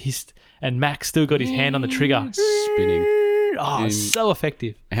 and and Max still got his hand on the trigger. spinning. Oh, it's so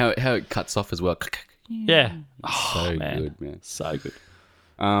effective. How it cuts off as well. Yeah. So man. good, man. So good.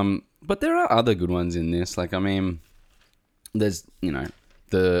 But there are other good ones in this. Like, I mean, there's,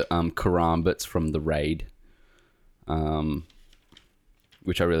 the karambits from The Raid,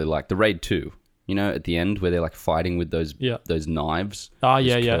 which I really like. The Raid 2, You know, at the end where they're like fighting with those Yeah. those knives. Oh, those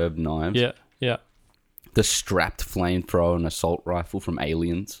yeah. curved knives. Yeah. Yeah. The strapped flamethrower and assault rifle from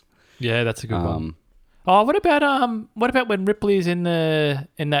Aliens. Yeah, that's a good one. Oh, what about when Ripley's in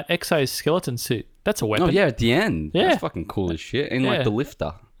that exoskeleton suit? That's a weapon. Oh yeah, at the end. Yeah. That's fucking cool as shit. And Yeah. like the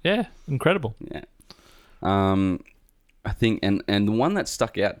lifter. Yeah, incredible. Yeah. I think and the one that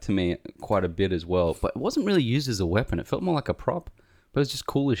stuck out to me quite a bit as well, but it wasn't really used as a weapon. It felt more like a prop, but it was just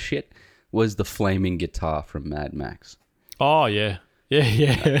cool as shit, was the flaming guitar from Mad Max. Oh, yeah. Yeah,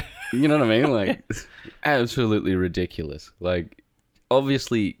 yeah. You know what I mean? Like, absolutely ridiculous. Like,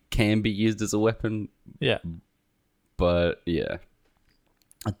 obviously can be used as a weapon, Yeah. but yeah.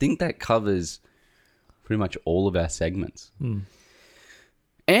 I think that covers pretty much all of our segments. And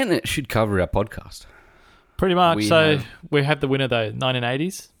it should cover our podcast. Pretty much. We So have- we have the winner, though,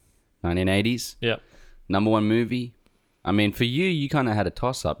 1980s. 1980s. Yeah. Number one movie. I mean, for you kind of had a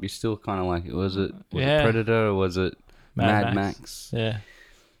toss-up. You're still kind of like, was it Yeah. Predator or was it Mad Max? Yeah.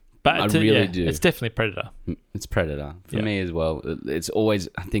 But I really do. It's definitely Predator. It's Predator for Yeah. me as well. I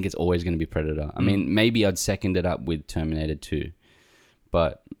think it's always going to be Predator. I mean, maybe I'd second it up with Terminator 2,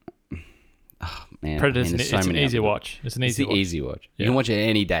 but man, Predator's there's so it's an many easy out there. watch. It's an It's easy the watch. easy watch. You Yeah. can watch it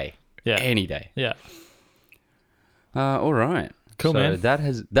any day. Yeah. Any day. Yeah. All right. Cool, so man.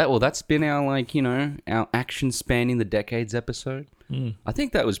 That's been our our action spanning the decades episode. I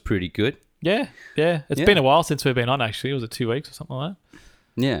think that was pretty good. Yeah. Yeah. It's Yeah. been a while since we've been on, actually. Was it 2 weeks or something like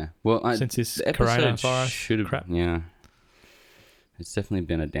Yeah. Well, Since this the episode coronavirus should have. crap. Yeah. It's definitely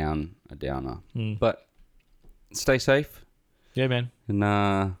been a downer. But stay safe that? Yeah, man.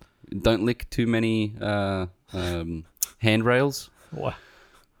 and don't lick too many handrails. Wow.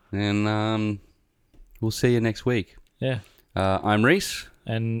 And we'll see you next week. Yeah. I'm Reese,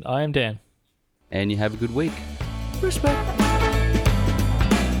 And I am Dan. and you have a good week. Respect.